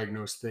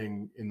diagnosed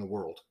thing in the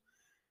world.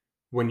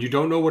 When you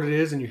don't know what it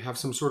is and you have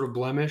some sort of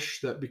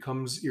blemish that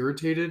becomes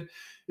irritated,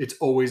 it's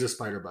always a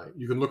spider bite.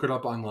 You can look it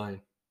up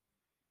online.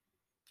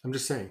 I'm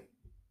just saying.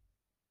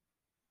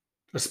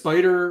 A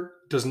spider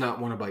does not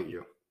want to bite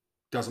you.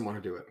 Doesn't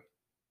want to do it.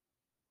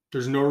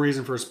 There's no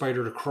reason for a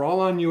spider to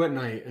crawl on you at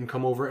night and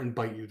come over and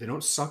bite you. They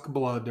don't suck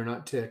blood. They're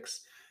not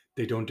ticks.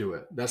 They don't do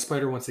it. That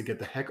spider wants to get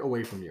the heck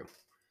away from you.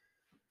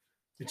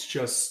 It's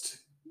just,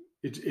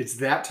 it's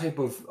that type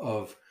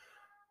of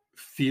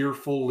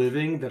fearful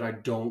living that I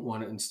don't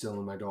want to instill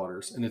in my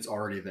daughters. And it's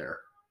already there.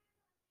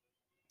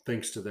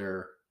 Thanks to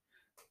their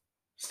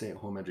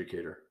stay-at-home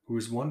educator, who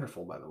is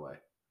wonderful, by the way.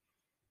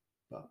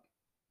 But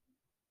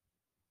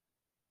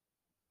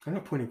I'm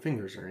not pointing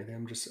fingers or anything.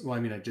 I'm just, well, I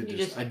mean, I did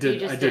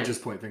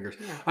just point fingers.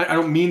 Yeah. I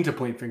don't mean to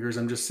point fingers.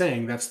 I'm just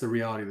saying that's the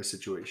reality of the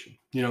situation.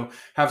 You know,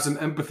 have some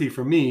empathy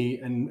for me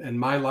and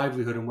my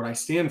livelihood and what I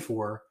stand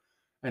for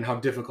and how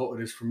difficult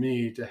it is for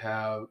me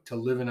to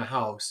live in a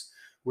house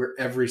where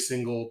every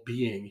single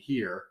being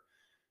here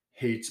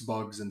hates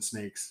bugs and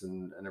snakes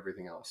and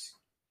everything else.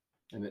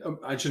 And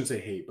I shouldn't say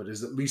hate, but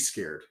is at least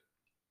scared.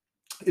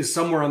 Is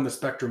somewhere on the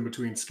spectrum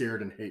between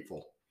scared and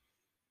hateful.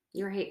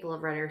 You're hateful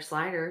of Red Ear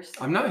sliders.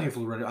 I'm not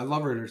hateful of Red Ear. I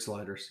love Red Ear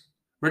sliders.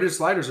 Red Ear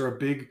sliders are a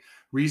big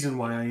reason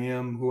why I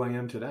am who I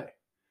am today.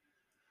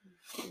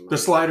 The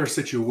slider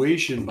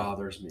situation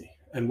bothers me.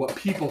 And what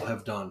people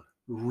have done,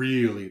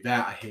 really,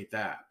 that I hate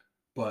that.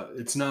 But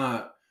it's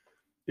not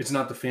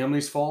the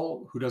family's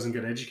fault who doesn't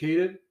get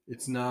educated.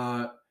 It's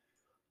not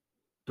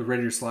the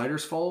Red Ear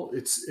sliders' fault.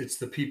 It's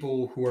the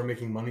people who are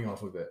making money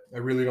off of it. I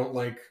really don't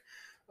like.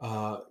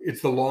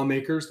 It's the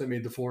lawmakers that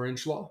made the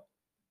 4-inch law,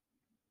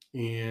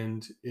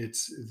 and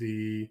it's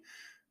the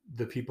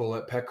people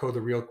at Petco,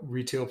 the real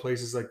retail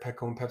places like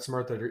Petco and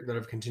PetSmart that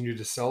have continued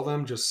to sell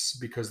them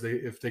just because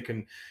if they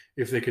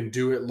can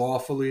do it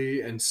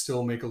lawfully and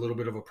still make a little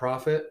bit of a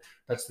profit,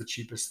 that's the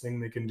cheapest thing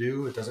they can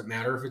do. It doesn't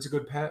matter if it's a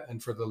good pet.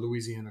 And for the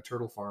Louisiana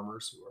turtle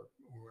farmers who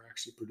are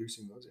actually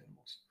producing those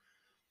animals.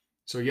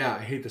 So yeah,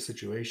 I hate the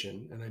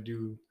situation, and I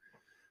do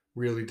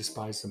really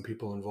despise some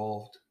people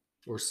involved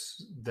or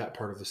that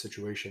part of the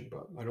situation,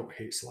 but I don't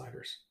hate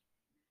sliders.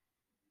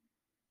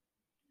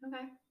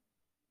 Okay.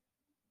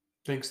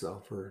 Thanks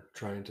though for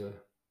trying to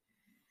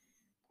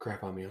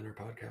crap on me on our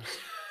podcast.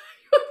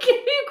 You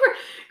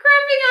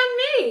crapping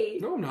on me?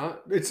 No, I'm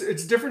not.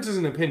 It's differences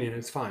in opinion.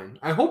 It's fine.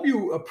 I hope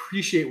you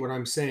appreciate what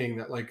I'm saying,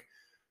 that like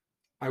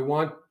I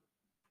want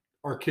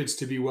our kids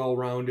to be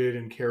well-rounded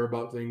and care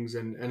about things,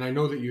 and I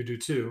know that you do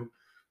too.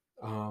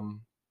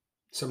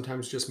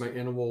 Sometimes just my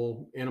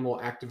animal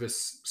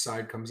activist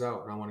side comes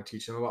out, and I want to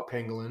teach them about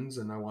pangolins,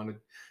 and I want to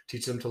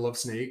teach them to love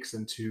snakes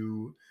and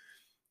to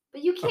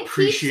But you can't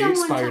appreciate teach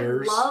someone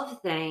spiders. to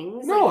love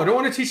things. No, I don't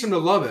want to teach them to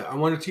love it. I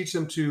want to teach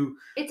them to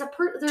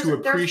There's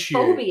appreciate.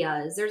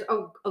 phobias. There's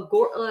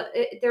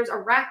there's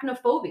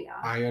arachnophobia.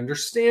 I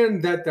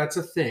understand that that's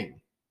a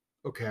thing,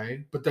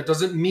 okay, but that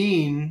doesn't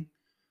mean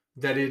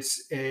that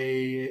it's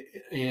a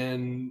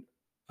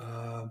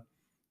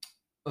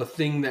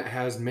thing that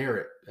has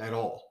merit at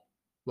all.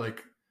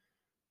 Like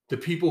the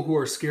people who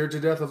are scared to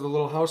death of the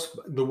little house,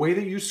 the way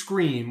that you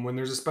scream when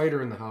there's a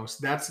spider in the house,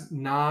 that's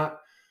not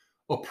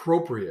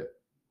appropriate.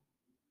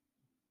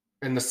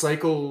 And the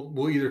cycle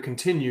will either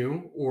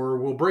continue or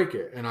we'll break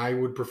it. And I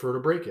would prefer to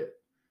break it.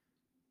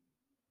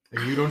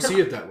 And you don't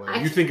see it that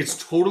way. You think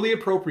it's totally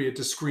appropriate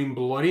to scream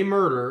bloody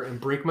murder and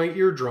break my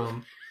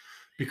eardrum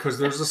because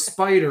there's a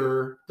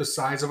spider the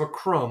size of a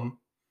crumb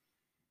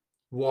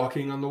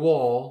walking on the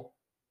wall.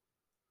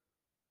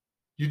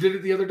 You did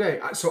it the other day.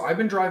 So I've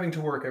been driving to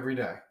work every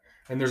day,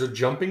 and there's a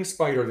jumping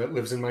spider that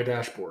lives in my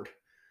dashboard.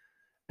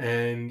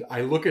 And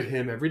I look at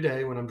him every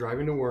day when I'm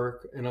driving to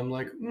work, and I'm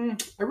like,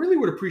 I really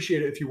would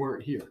appreciate it if you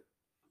weren't here.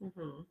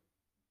 Mm-hmm.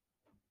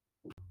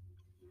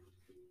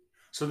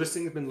 So this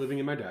thing has been living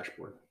in my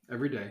dashboard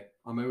every day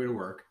on my way to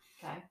work.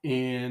 Okay.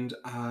 And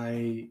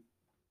I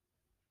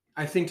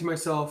think to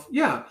myself,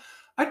 yeah,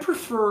 I'd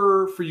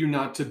prefer for you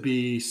not to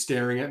be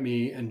staring at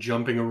me and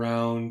jumping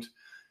around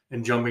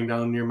and jumping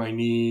down near my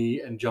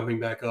knee and jumping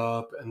back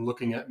up and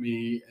looking at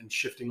me and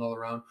shifting all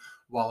around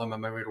while I'm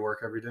on my way to work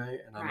every day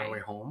and on my way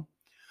home.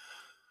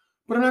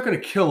 But I'm not going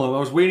to kill him. I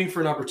was waiting for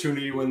an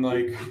opportunity when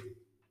like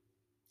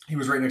he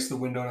was right next to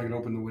the window and I could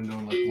open the window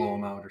and like blow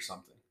him out or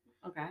something.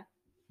 Okay.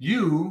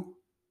 You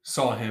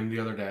saw him the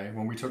other day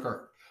when we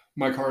took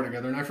my car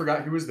together, and I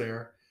forgot he was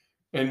there,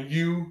 and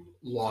you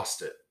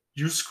lost it.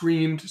 You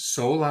screamed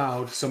so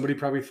loud, somebody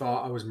probably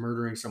thought I was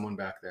murdering someone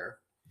back there.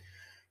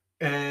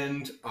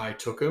 And I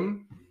took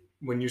him.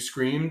 When you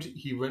screamed,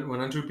 he went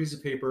onto a piece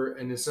of paper,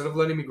 and instead of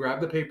letting me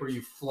grab the paper,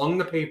 you flung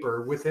the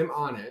paper with him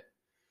on it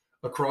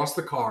across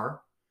the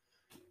car.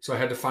 So I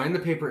had to find the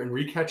paper and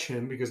recatch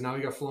him because now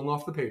he got flung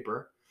off the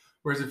paper.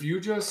 Whereas if you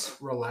just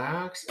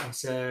relaxed and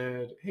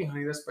said, hey,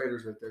 honey, that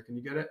spider's right there. Can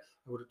you get it?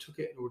 I would have took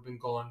it and it would have been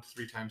gone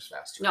 3 times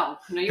faster. No,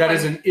 that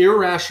is an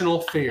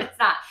irrational fear. It's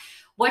not.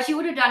 What you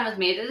would have done was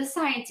made it a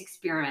science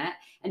experiment,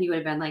 and you would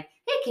have been like,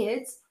 hey,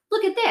 kids,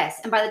 look at this.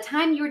 And by the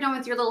time you were done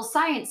with your little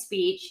science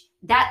speech,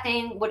 that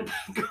thing would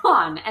have been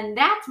gone. And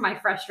that's my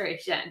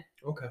frustration.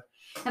 Okay.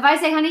 If I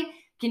say, honey,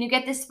 can you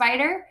get this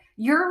spider?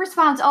 Your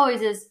response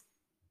always is,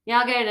 yeah,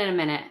 I'll get it in a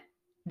minute.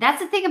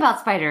 That's the thing about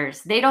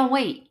spiders. They don't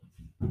wait.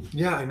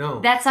 Yeah, I know.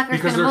 That sucker's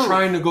because gonna they're move.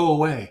 trying to go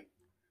away.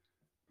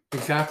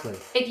 Exactly.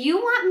 If you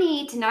want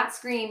me to not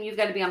scream, you've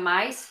got to be on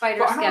my spider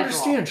But I schedule. don't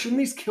understand. Shouldn't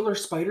these killer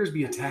spiders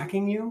be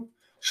attacking you?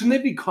 Shouldn't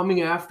they be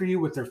coming after you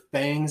with their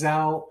fangs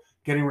out,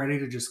 getting ready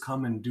to just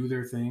come and do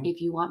their thing?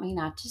 If you want me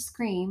not to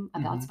scream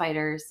about Mhm.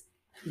 spiders,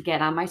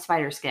 get on my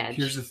spider schedule.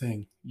 Here's the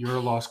thing. You're a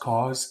lost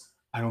cause.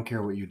 I don't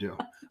care what you do.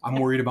 I'm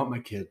worried about my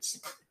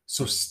kids.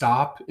 So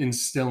stop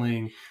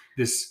instilling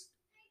this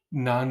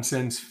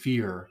nonsense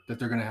fear that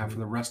they're going to have for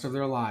the rest of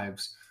their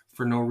lives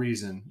for no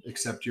reason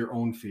except your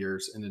own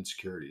fears and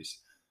insecurities.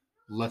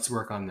 Let's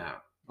work on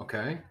that.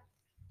 Okay?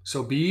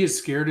 So be as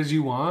scared as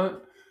you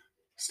want.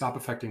 Stop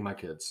affecting my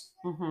kids.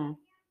 Mm-hmm.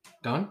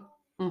 Done?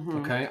 Mm-hmm.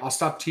 Okay? I'll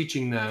stop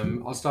teaching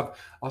them. I'll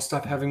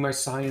stop having my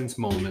science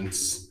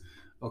moments.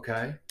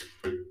 Okay?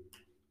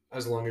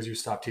 As long as you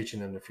stop teaching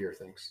them to fear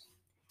things.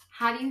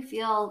 How do you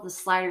feel the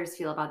sliders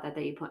feel about that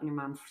you put in your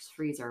mom's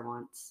freezer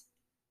once?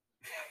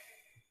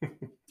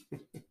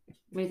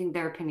 What do you think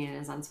their opinion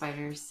is on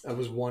spiders? That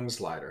was one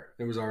slider.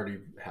 It was already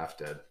half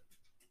dead.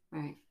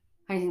 Right.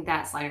 How do you think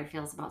that slider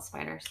feels about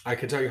spiders? I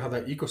can tell you how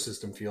that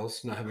ecosystem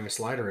feels, not having a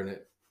slider in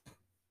it.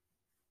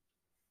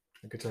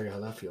 I can tell you how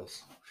that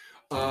feels.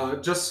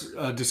 Just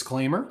a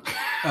disclaimer.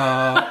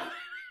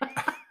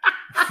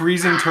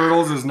 Freezing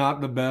turtles is not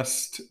the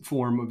best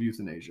form of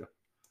euthanasia.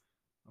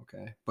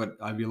 Okay. But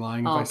I'd be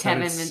lying if I said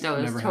Kevin it's Minto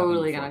never is happened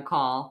totally before. going to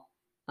call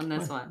on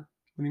this What? one.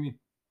 What do you mean?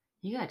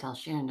 You got to tell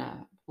Shannon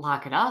to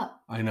lock it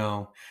up. I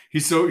know.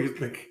 He's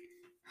like,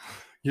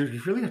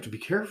 you really have to be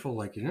careful.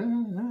 Like,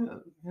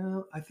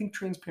 I think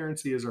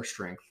transparency is our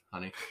strength,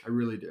 honey. I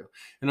really do.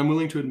 And I'm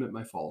willing to admit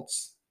my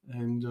faults.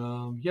 And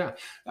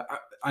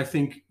I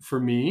think for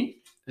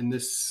me, and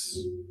this,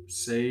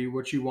 say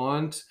what you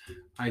want,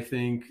 I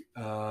think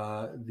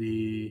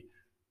the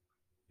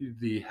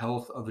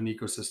health of an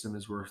ecosystem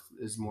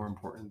is more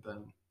important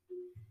than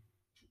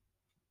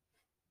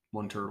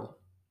one turtle.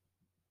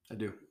 I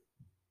do.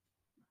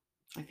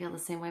 I feel the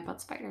same way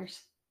about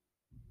spiders.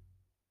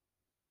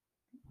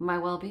 My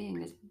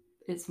well-being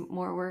is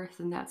more worth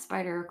than that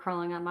spider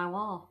crawling on my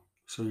wall.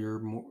 So you're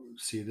more.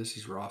 See, this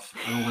is rough.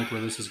 I don't like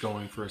where this is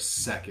going for a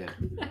second.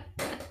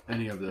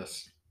 Any of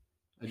this.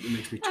 It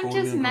makes me totally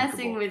I'm just uncomfortable.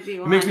 messing with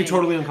you. It makes me honey.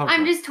 totally uncomfortable.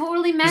 I'm just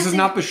totally messing. This is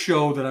not the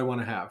show that I want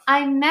to have.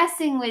 I'm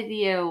messing with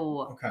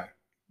you. Okay.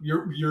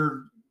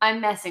 You're. I'm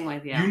messing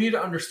with you. You need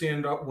to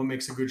understand what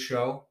makes a good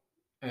show,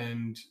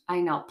 and I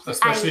know.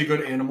 especially a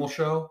good animal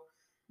show.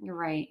 You're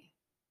right.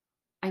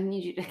 I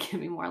need you to give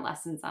me more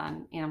lessons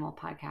on animal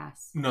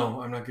podcasts.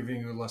 No, I'm not giving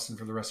you a lesson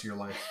for the rest of your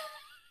life.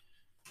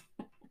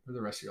 For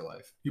the rest of your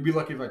life. You'd be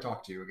lucky if I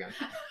talk to you again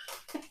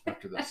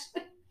after this.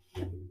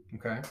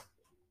 Okay?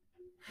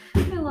 I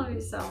love you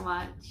so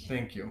much.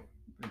 Thank you.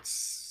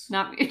 It's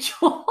not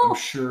mutual. I'm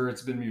sure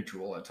it's been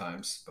mutual at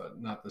times,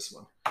 but not this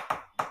one.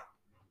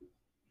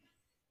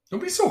 Don't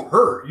be so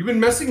hurt. You've been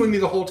messing with me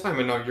the whole time,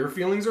 and now your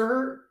feelings are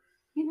hurt?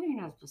 You know you're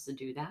not supposed to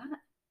do that.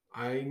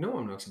 I know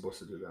I'm not supposed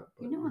to do that.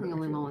 But you know I'm the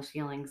only one with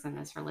feelings in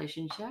this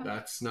relationship.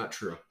 That's not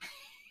true.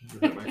 You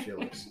hurt my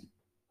feelings.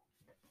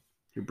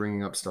 You're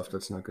bringing up stuff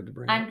that's not good to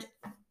bring up.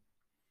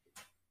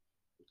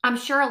 I'm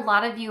sure a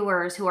lot of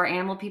viewers who are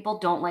animal people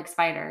don't like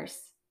spiders.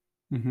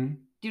 Mm-hmm.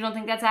 You don't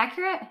think that's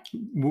accurate?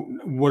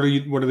 What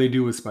do they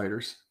do with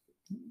spiders?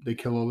 They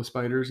kill all the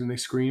spiders and they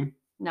scream?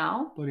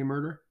 No. Bloody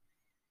murder?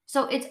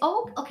 So it's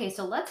okay.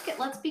 So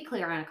let's be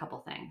clear on a couple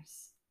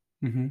things.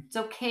 Mm-hmm. It's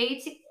okay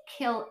to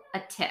kill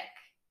a tick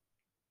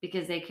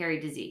because they carry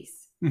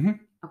disease. Mm-hmm.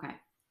 Okay.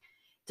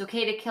 It's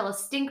okay to kill a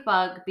stink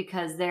bug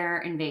because they're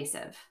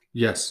invasive.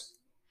 Yes.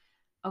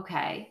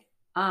 Okay.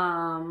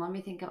 Let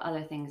me think of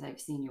other things I've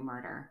seen you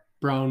murder.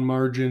 Brown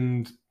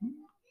margined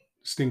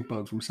stink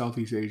bug from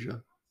Southeast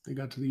Asia. They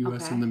got to the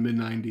U.S. in the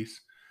mid-90s.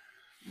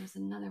 There's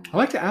another one. I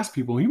like to ask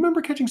people, you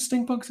remember catching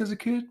stink bugs as a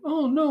kid?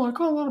 Oh, no, I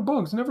caught a lot of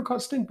bugs. I never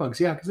caught stink bugs.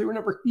 Yeah, because they were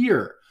never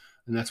here.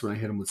 And that's when I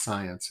hit them with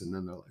science. And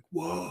then they're like,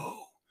 whoa.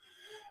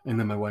 And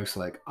then my wife's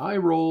like, I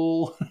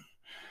roll.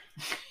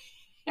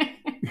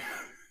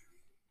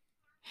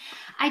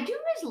 I do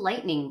miss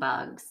lightning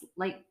bugs,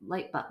 light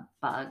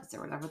bugs or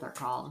whatever they're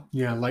called.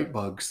 Yeah, light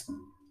bugs.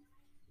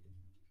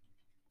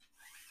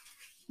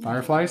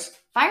 Fireflies?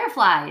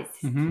 Fireflies.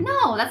 Mm-hmm.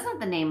 No, that's not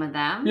the name of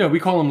them. Yeah, we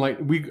call them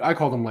I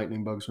called them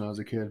lightning bugs when I was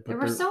a kid. But there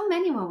were so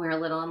many when we were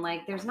little,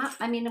 and there's not.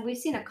 I mean, we've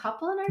seen a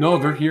couple in our. No,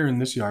 yard. they're here in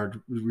this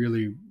yard.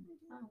 Really,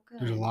 oh,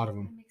 good. There's a lot of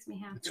them. That makes me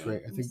happy. It's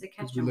great. I think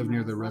because we live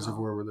near the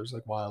reservoir where there's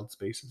like wild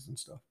spaces and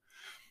stuff.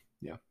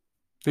 Yeah,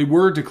 they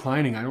were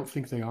declining. I don't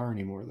think they are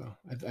anymore, though.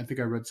 I think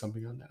I read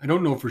something on that. I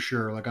don't know for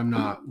sure. Like I'm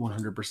not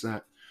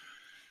 100%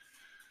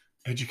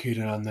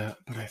 educated on that,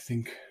 but I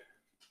think.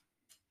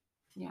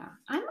 Yeah,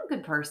 I'm a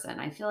good person.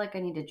 I feel like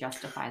I need to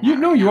justify that.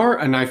 You are,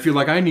 and I feel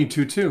like I need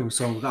to too.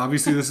 So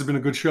obviously, this has been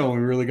a good show,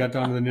 and we really got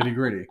down to the nitty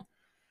gritty.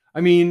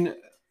 I mean,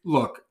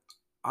 look,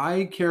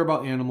 I care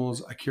about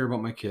animals. I care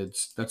about my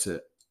kids. That's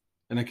it,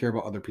 and I care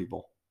about other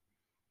people.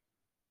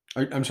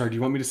 I'm sorry. Do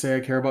you want me to say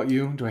I care about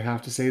you? Do I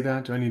have to say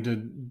that? Do I need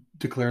to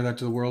declare that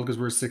to the world because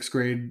we're a 6th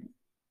grade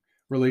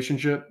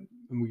relationship?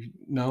 And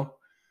no.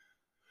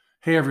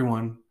 Hey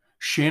everyone,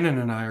 Shannon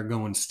and I are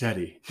going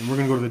steady, and we're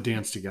gonna go to the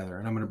dance together.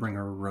 And I'm gonna bring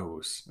her a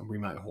rose, and we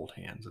might hold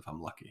hands if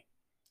I'm lucky.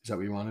 Is that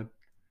what you wanted?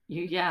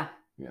 Yeah.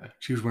 Yeah.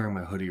 She was wearing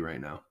my hoodie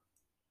right now.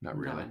 Not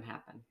really. That wouldn't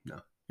happen. No.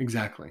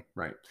 Exactly.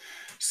 Right.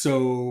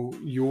 So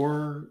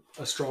you're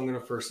a strong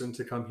enough person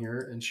to come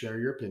here and share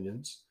your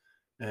opinions,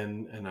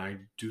 and I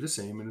do the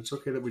same. And it's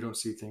okay that we don't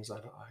see things eye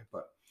to eye.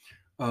 But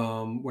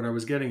what I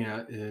was getting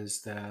at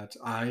is that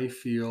I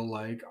feel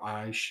like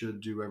I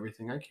should do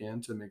everything I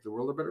can to make the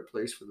world a better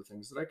place for the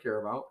things that I care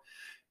about,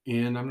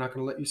 and I'm not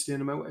going to let you stand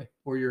in my way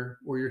or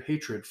your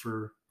hatred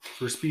for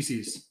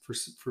species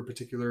for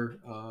particular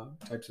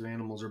types of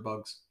animals or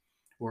bugs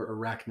or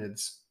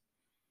arachnids.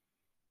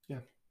 Yeah.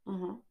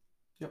 Mm-hmm.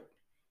 Yep.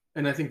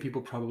 And I think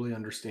people probably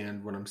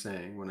understand what I'm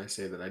saying when I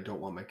say that I don't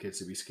want my kids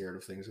to be scared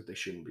of things that they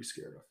shouldn't be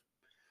scared of.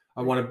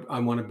 I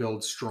want to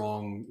build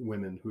strong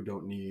women who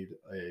don't need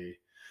a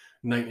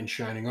knight in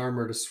shining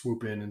armor to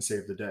swoop in and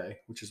save the day,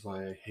 which is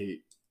why I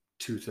hate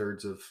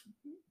 2/3 of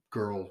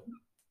girl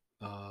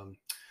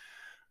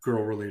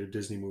related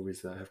Disney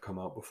movies that have come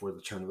out before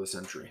the turn of the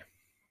century.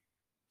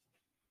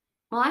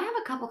 Well, I have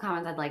a couple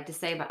comments I'd like to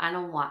say, but I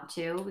don't want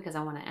to because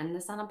I want to end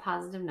this on a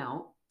positive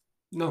note.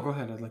 No, go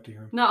ahead. I'd like to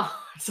hear them. No,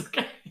 it's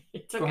okay.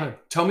 It's okay. Go ahead.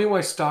 Tell me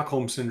why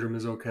Stockholm Syndrome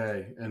is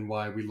okay and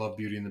why we love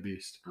Beauty and the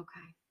Beast.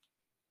 Okay.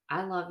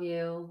 I love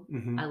you.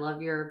 Mm-hmm. I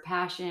love your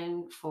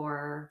passion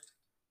for.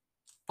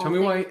 Tell me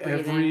why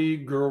every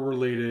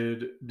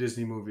girl-related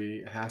Disney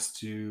movie has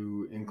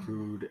to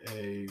include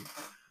a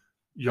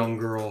young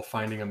girl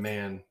finding a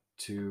man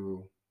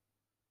to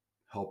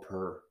help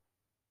her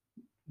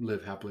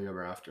live happily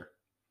ever after.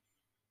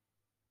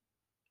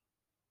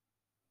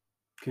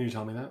 Can you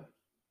tell me that?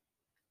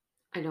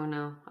 I don't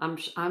know.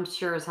 I'm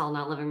sure as hell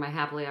not living my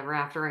happily ever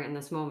after right in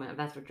this moment, if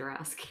that's what you're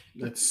asking.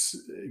 That's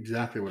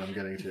exactly what I'm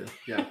getting to.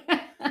 Yeah.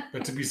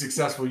 But to be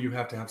successful, you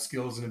have to have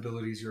skills and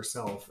abilities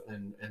yourself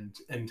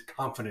and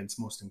confidence,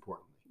 most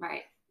importantly.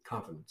 Right.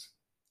 Confidence.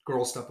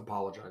 Girls, stop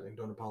apologizing.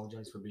 Don't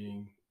apologize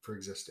for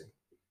existing.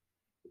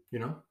 You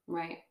know?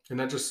 Right. And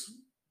that just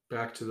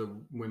back to the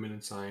women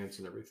in science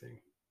and everything.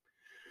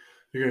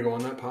 You're going to go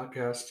on that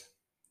podcast.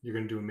 You're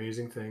going to do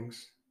amazing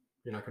things.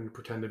 You're not going to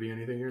pretend to be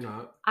anything you're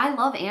not. I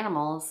love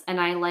animals and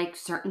I like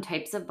certain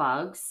types of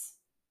bugs.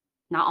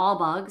 Not all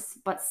bugs,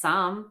 but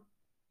some.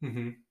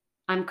 Mm-hmm.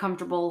 I'm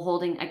comfortable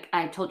holding.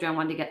 I told you I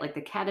wanted to get like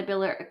the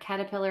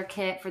caterpillar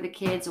kit for the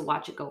kids to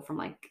watch it go from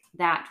like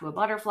that to a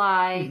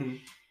butterfly. Mm-hmm.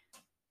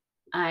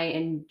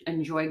 I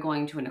enjoy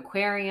going to an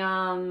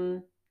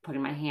aquarium,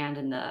 putting my hand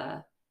in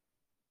the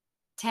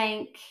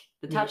tank,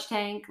 the touch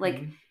tank.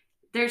 Like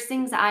there's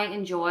things I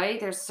enjoy.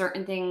 There's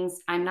certain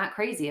things I'm not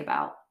crazy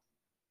about.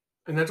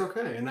 And that's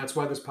okay. And that's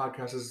why this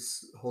podcast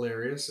is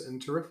hilarious and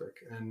terrific.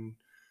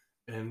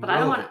 But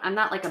I'm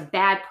not like a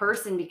bad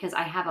person because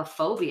I have a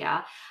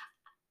phobia.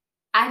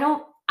 I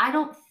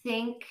don't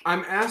think.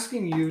 I'm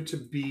asking you to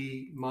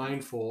be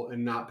mindful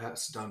and not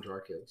pass it down to our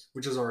kids,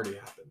 which has already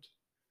happened.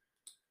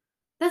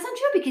 That's not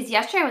true because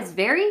yesterday I was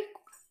very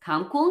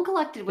calm, cool, and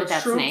collected with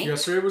that snake.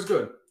 Yesterday was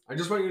good. I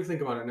just want you to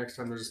think about it next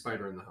time there's a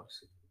spider in the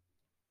house.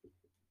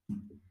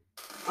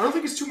 I don't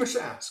think it's too much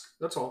to ask.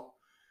 That's all.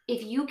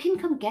 If you can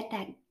come get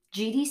that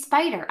GD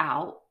spider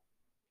out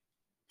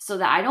so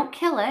that I don't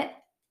kill it,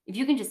 if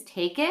you can just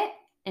take it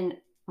and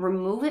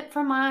remove it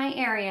from my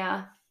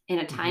area in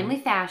a timely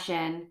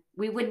fashion,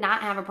 we would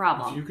not have a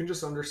problem. If you can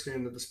just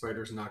understand that the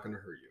spider's not going to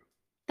hurt you.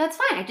 That's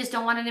fine. I just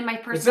don't want it in my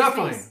personal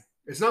space.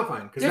 It's not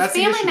fine. There's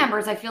family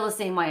members I feel the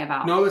same way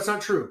about. No, that's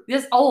not true.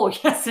 Yes,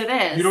 it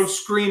is. You don't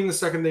scream the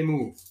second they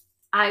move.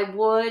 I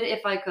would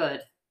if I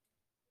could.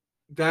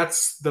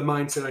 That's the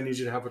mindset I need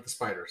you to have with the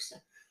spiders.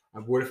 I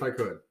would if I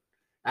could.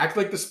 Act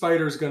like the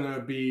spider's going to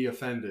be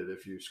offended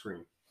if you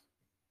scream.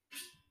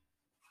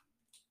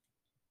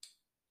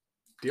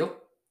 Deal?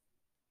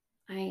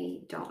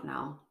 I don't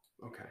know.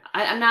 Okay.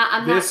 I'm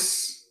not.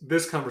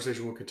 This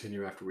conversation will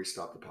continue after we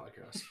stop the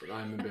podcast, but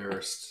I'm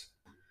embarrassed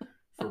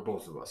for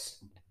both of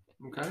us.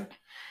 Okay?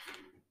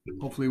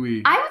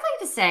 Hopefully I would like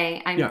to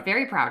say I'm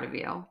very proud of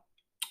you.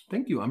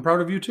 Thank you. I'm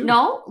proud of you too.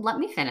 No, let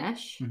me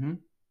finish. Mm-hmm.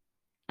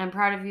 I'm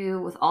proud of you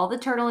with all the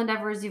turtle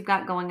endeavors you've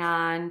got going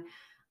on.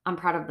 I'm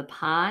proud of the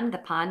pond. The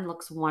pond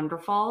looks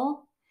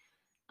wonderful.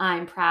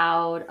 I'm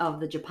proud of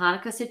the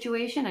Japonica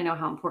situation. I know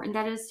how important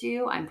that is to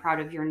you. I'm proud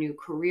of your new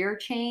career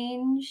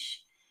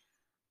change.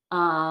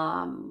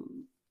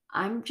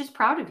 I'm just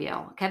proud of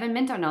you. Kevin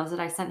Minto knows that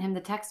I sent him the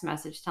text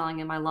message telling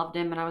him I loved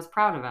him and I was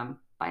proud of him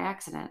by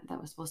accident.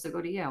 That was supposed to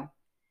go to you.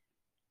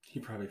 He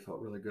probably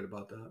felt really good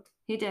about that.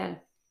 He did.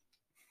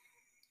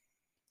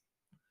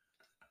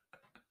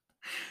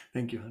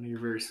 Thank you, honey. You're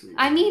very sweet.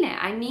 I mean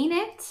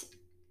it.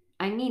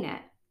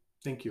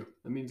 Thank you.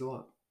 That means a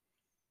lot.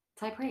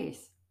 It's high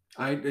praise.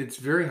 It's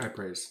very high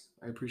praise.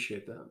 I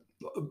appreciate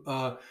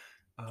that.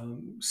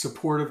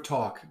 Supportive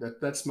talk.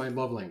 That's my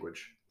love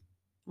language.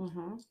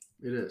 Mm-hmm.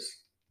 It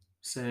is.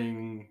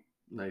 Saying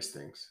nice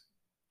things.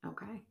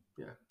 Okay.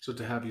 Yeah. So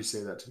to have you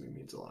say that to me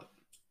means a lot.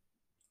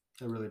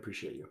 I really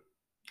appreciate you.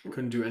 I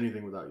couldn't do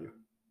anything without you.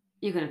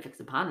 You couldn't fix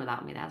the pond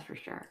without me, that's for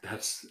sure.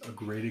 That's a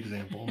great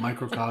example,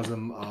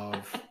 microcosm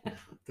of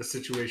the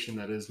situation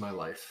that is my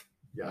life.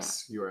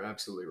 Yes, you are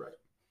absolutely right.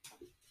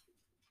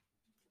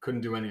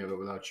 Couldn't do any of it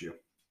without you.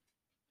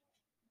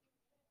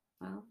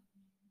 Well,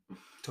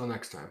 Till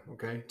next time,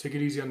 okay? Take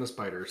it easy on the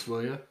spiders,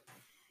 will you?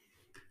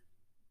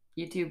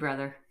 you too,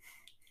 brother.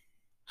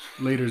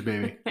 Laters,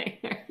 baby.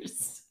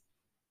 Laters.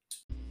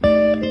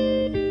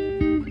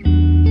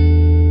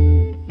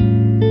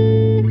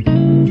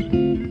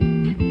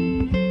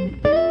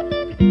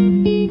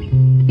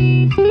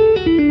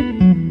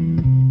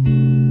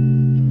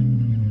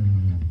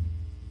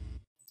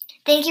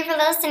 Thank you for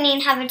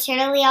listening. Have a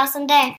totally awesome day.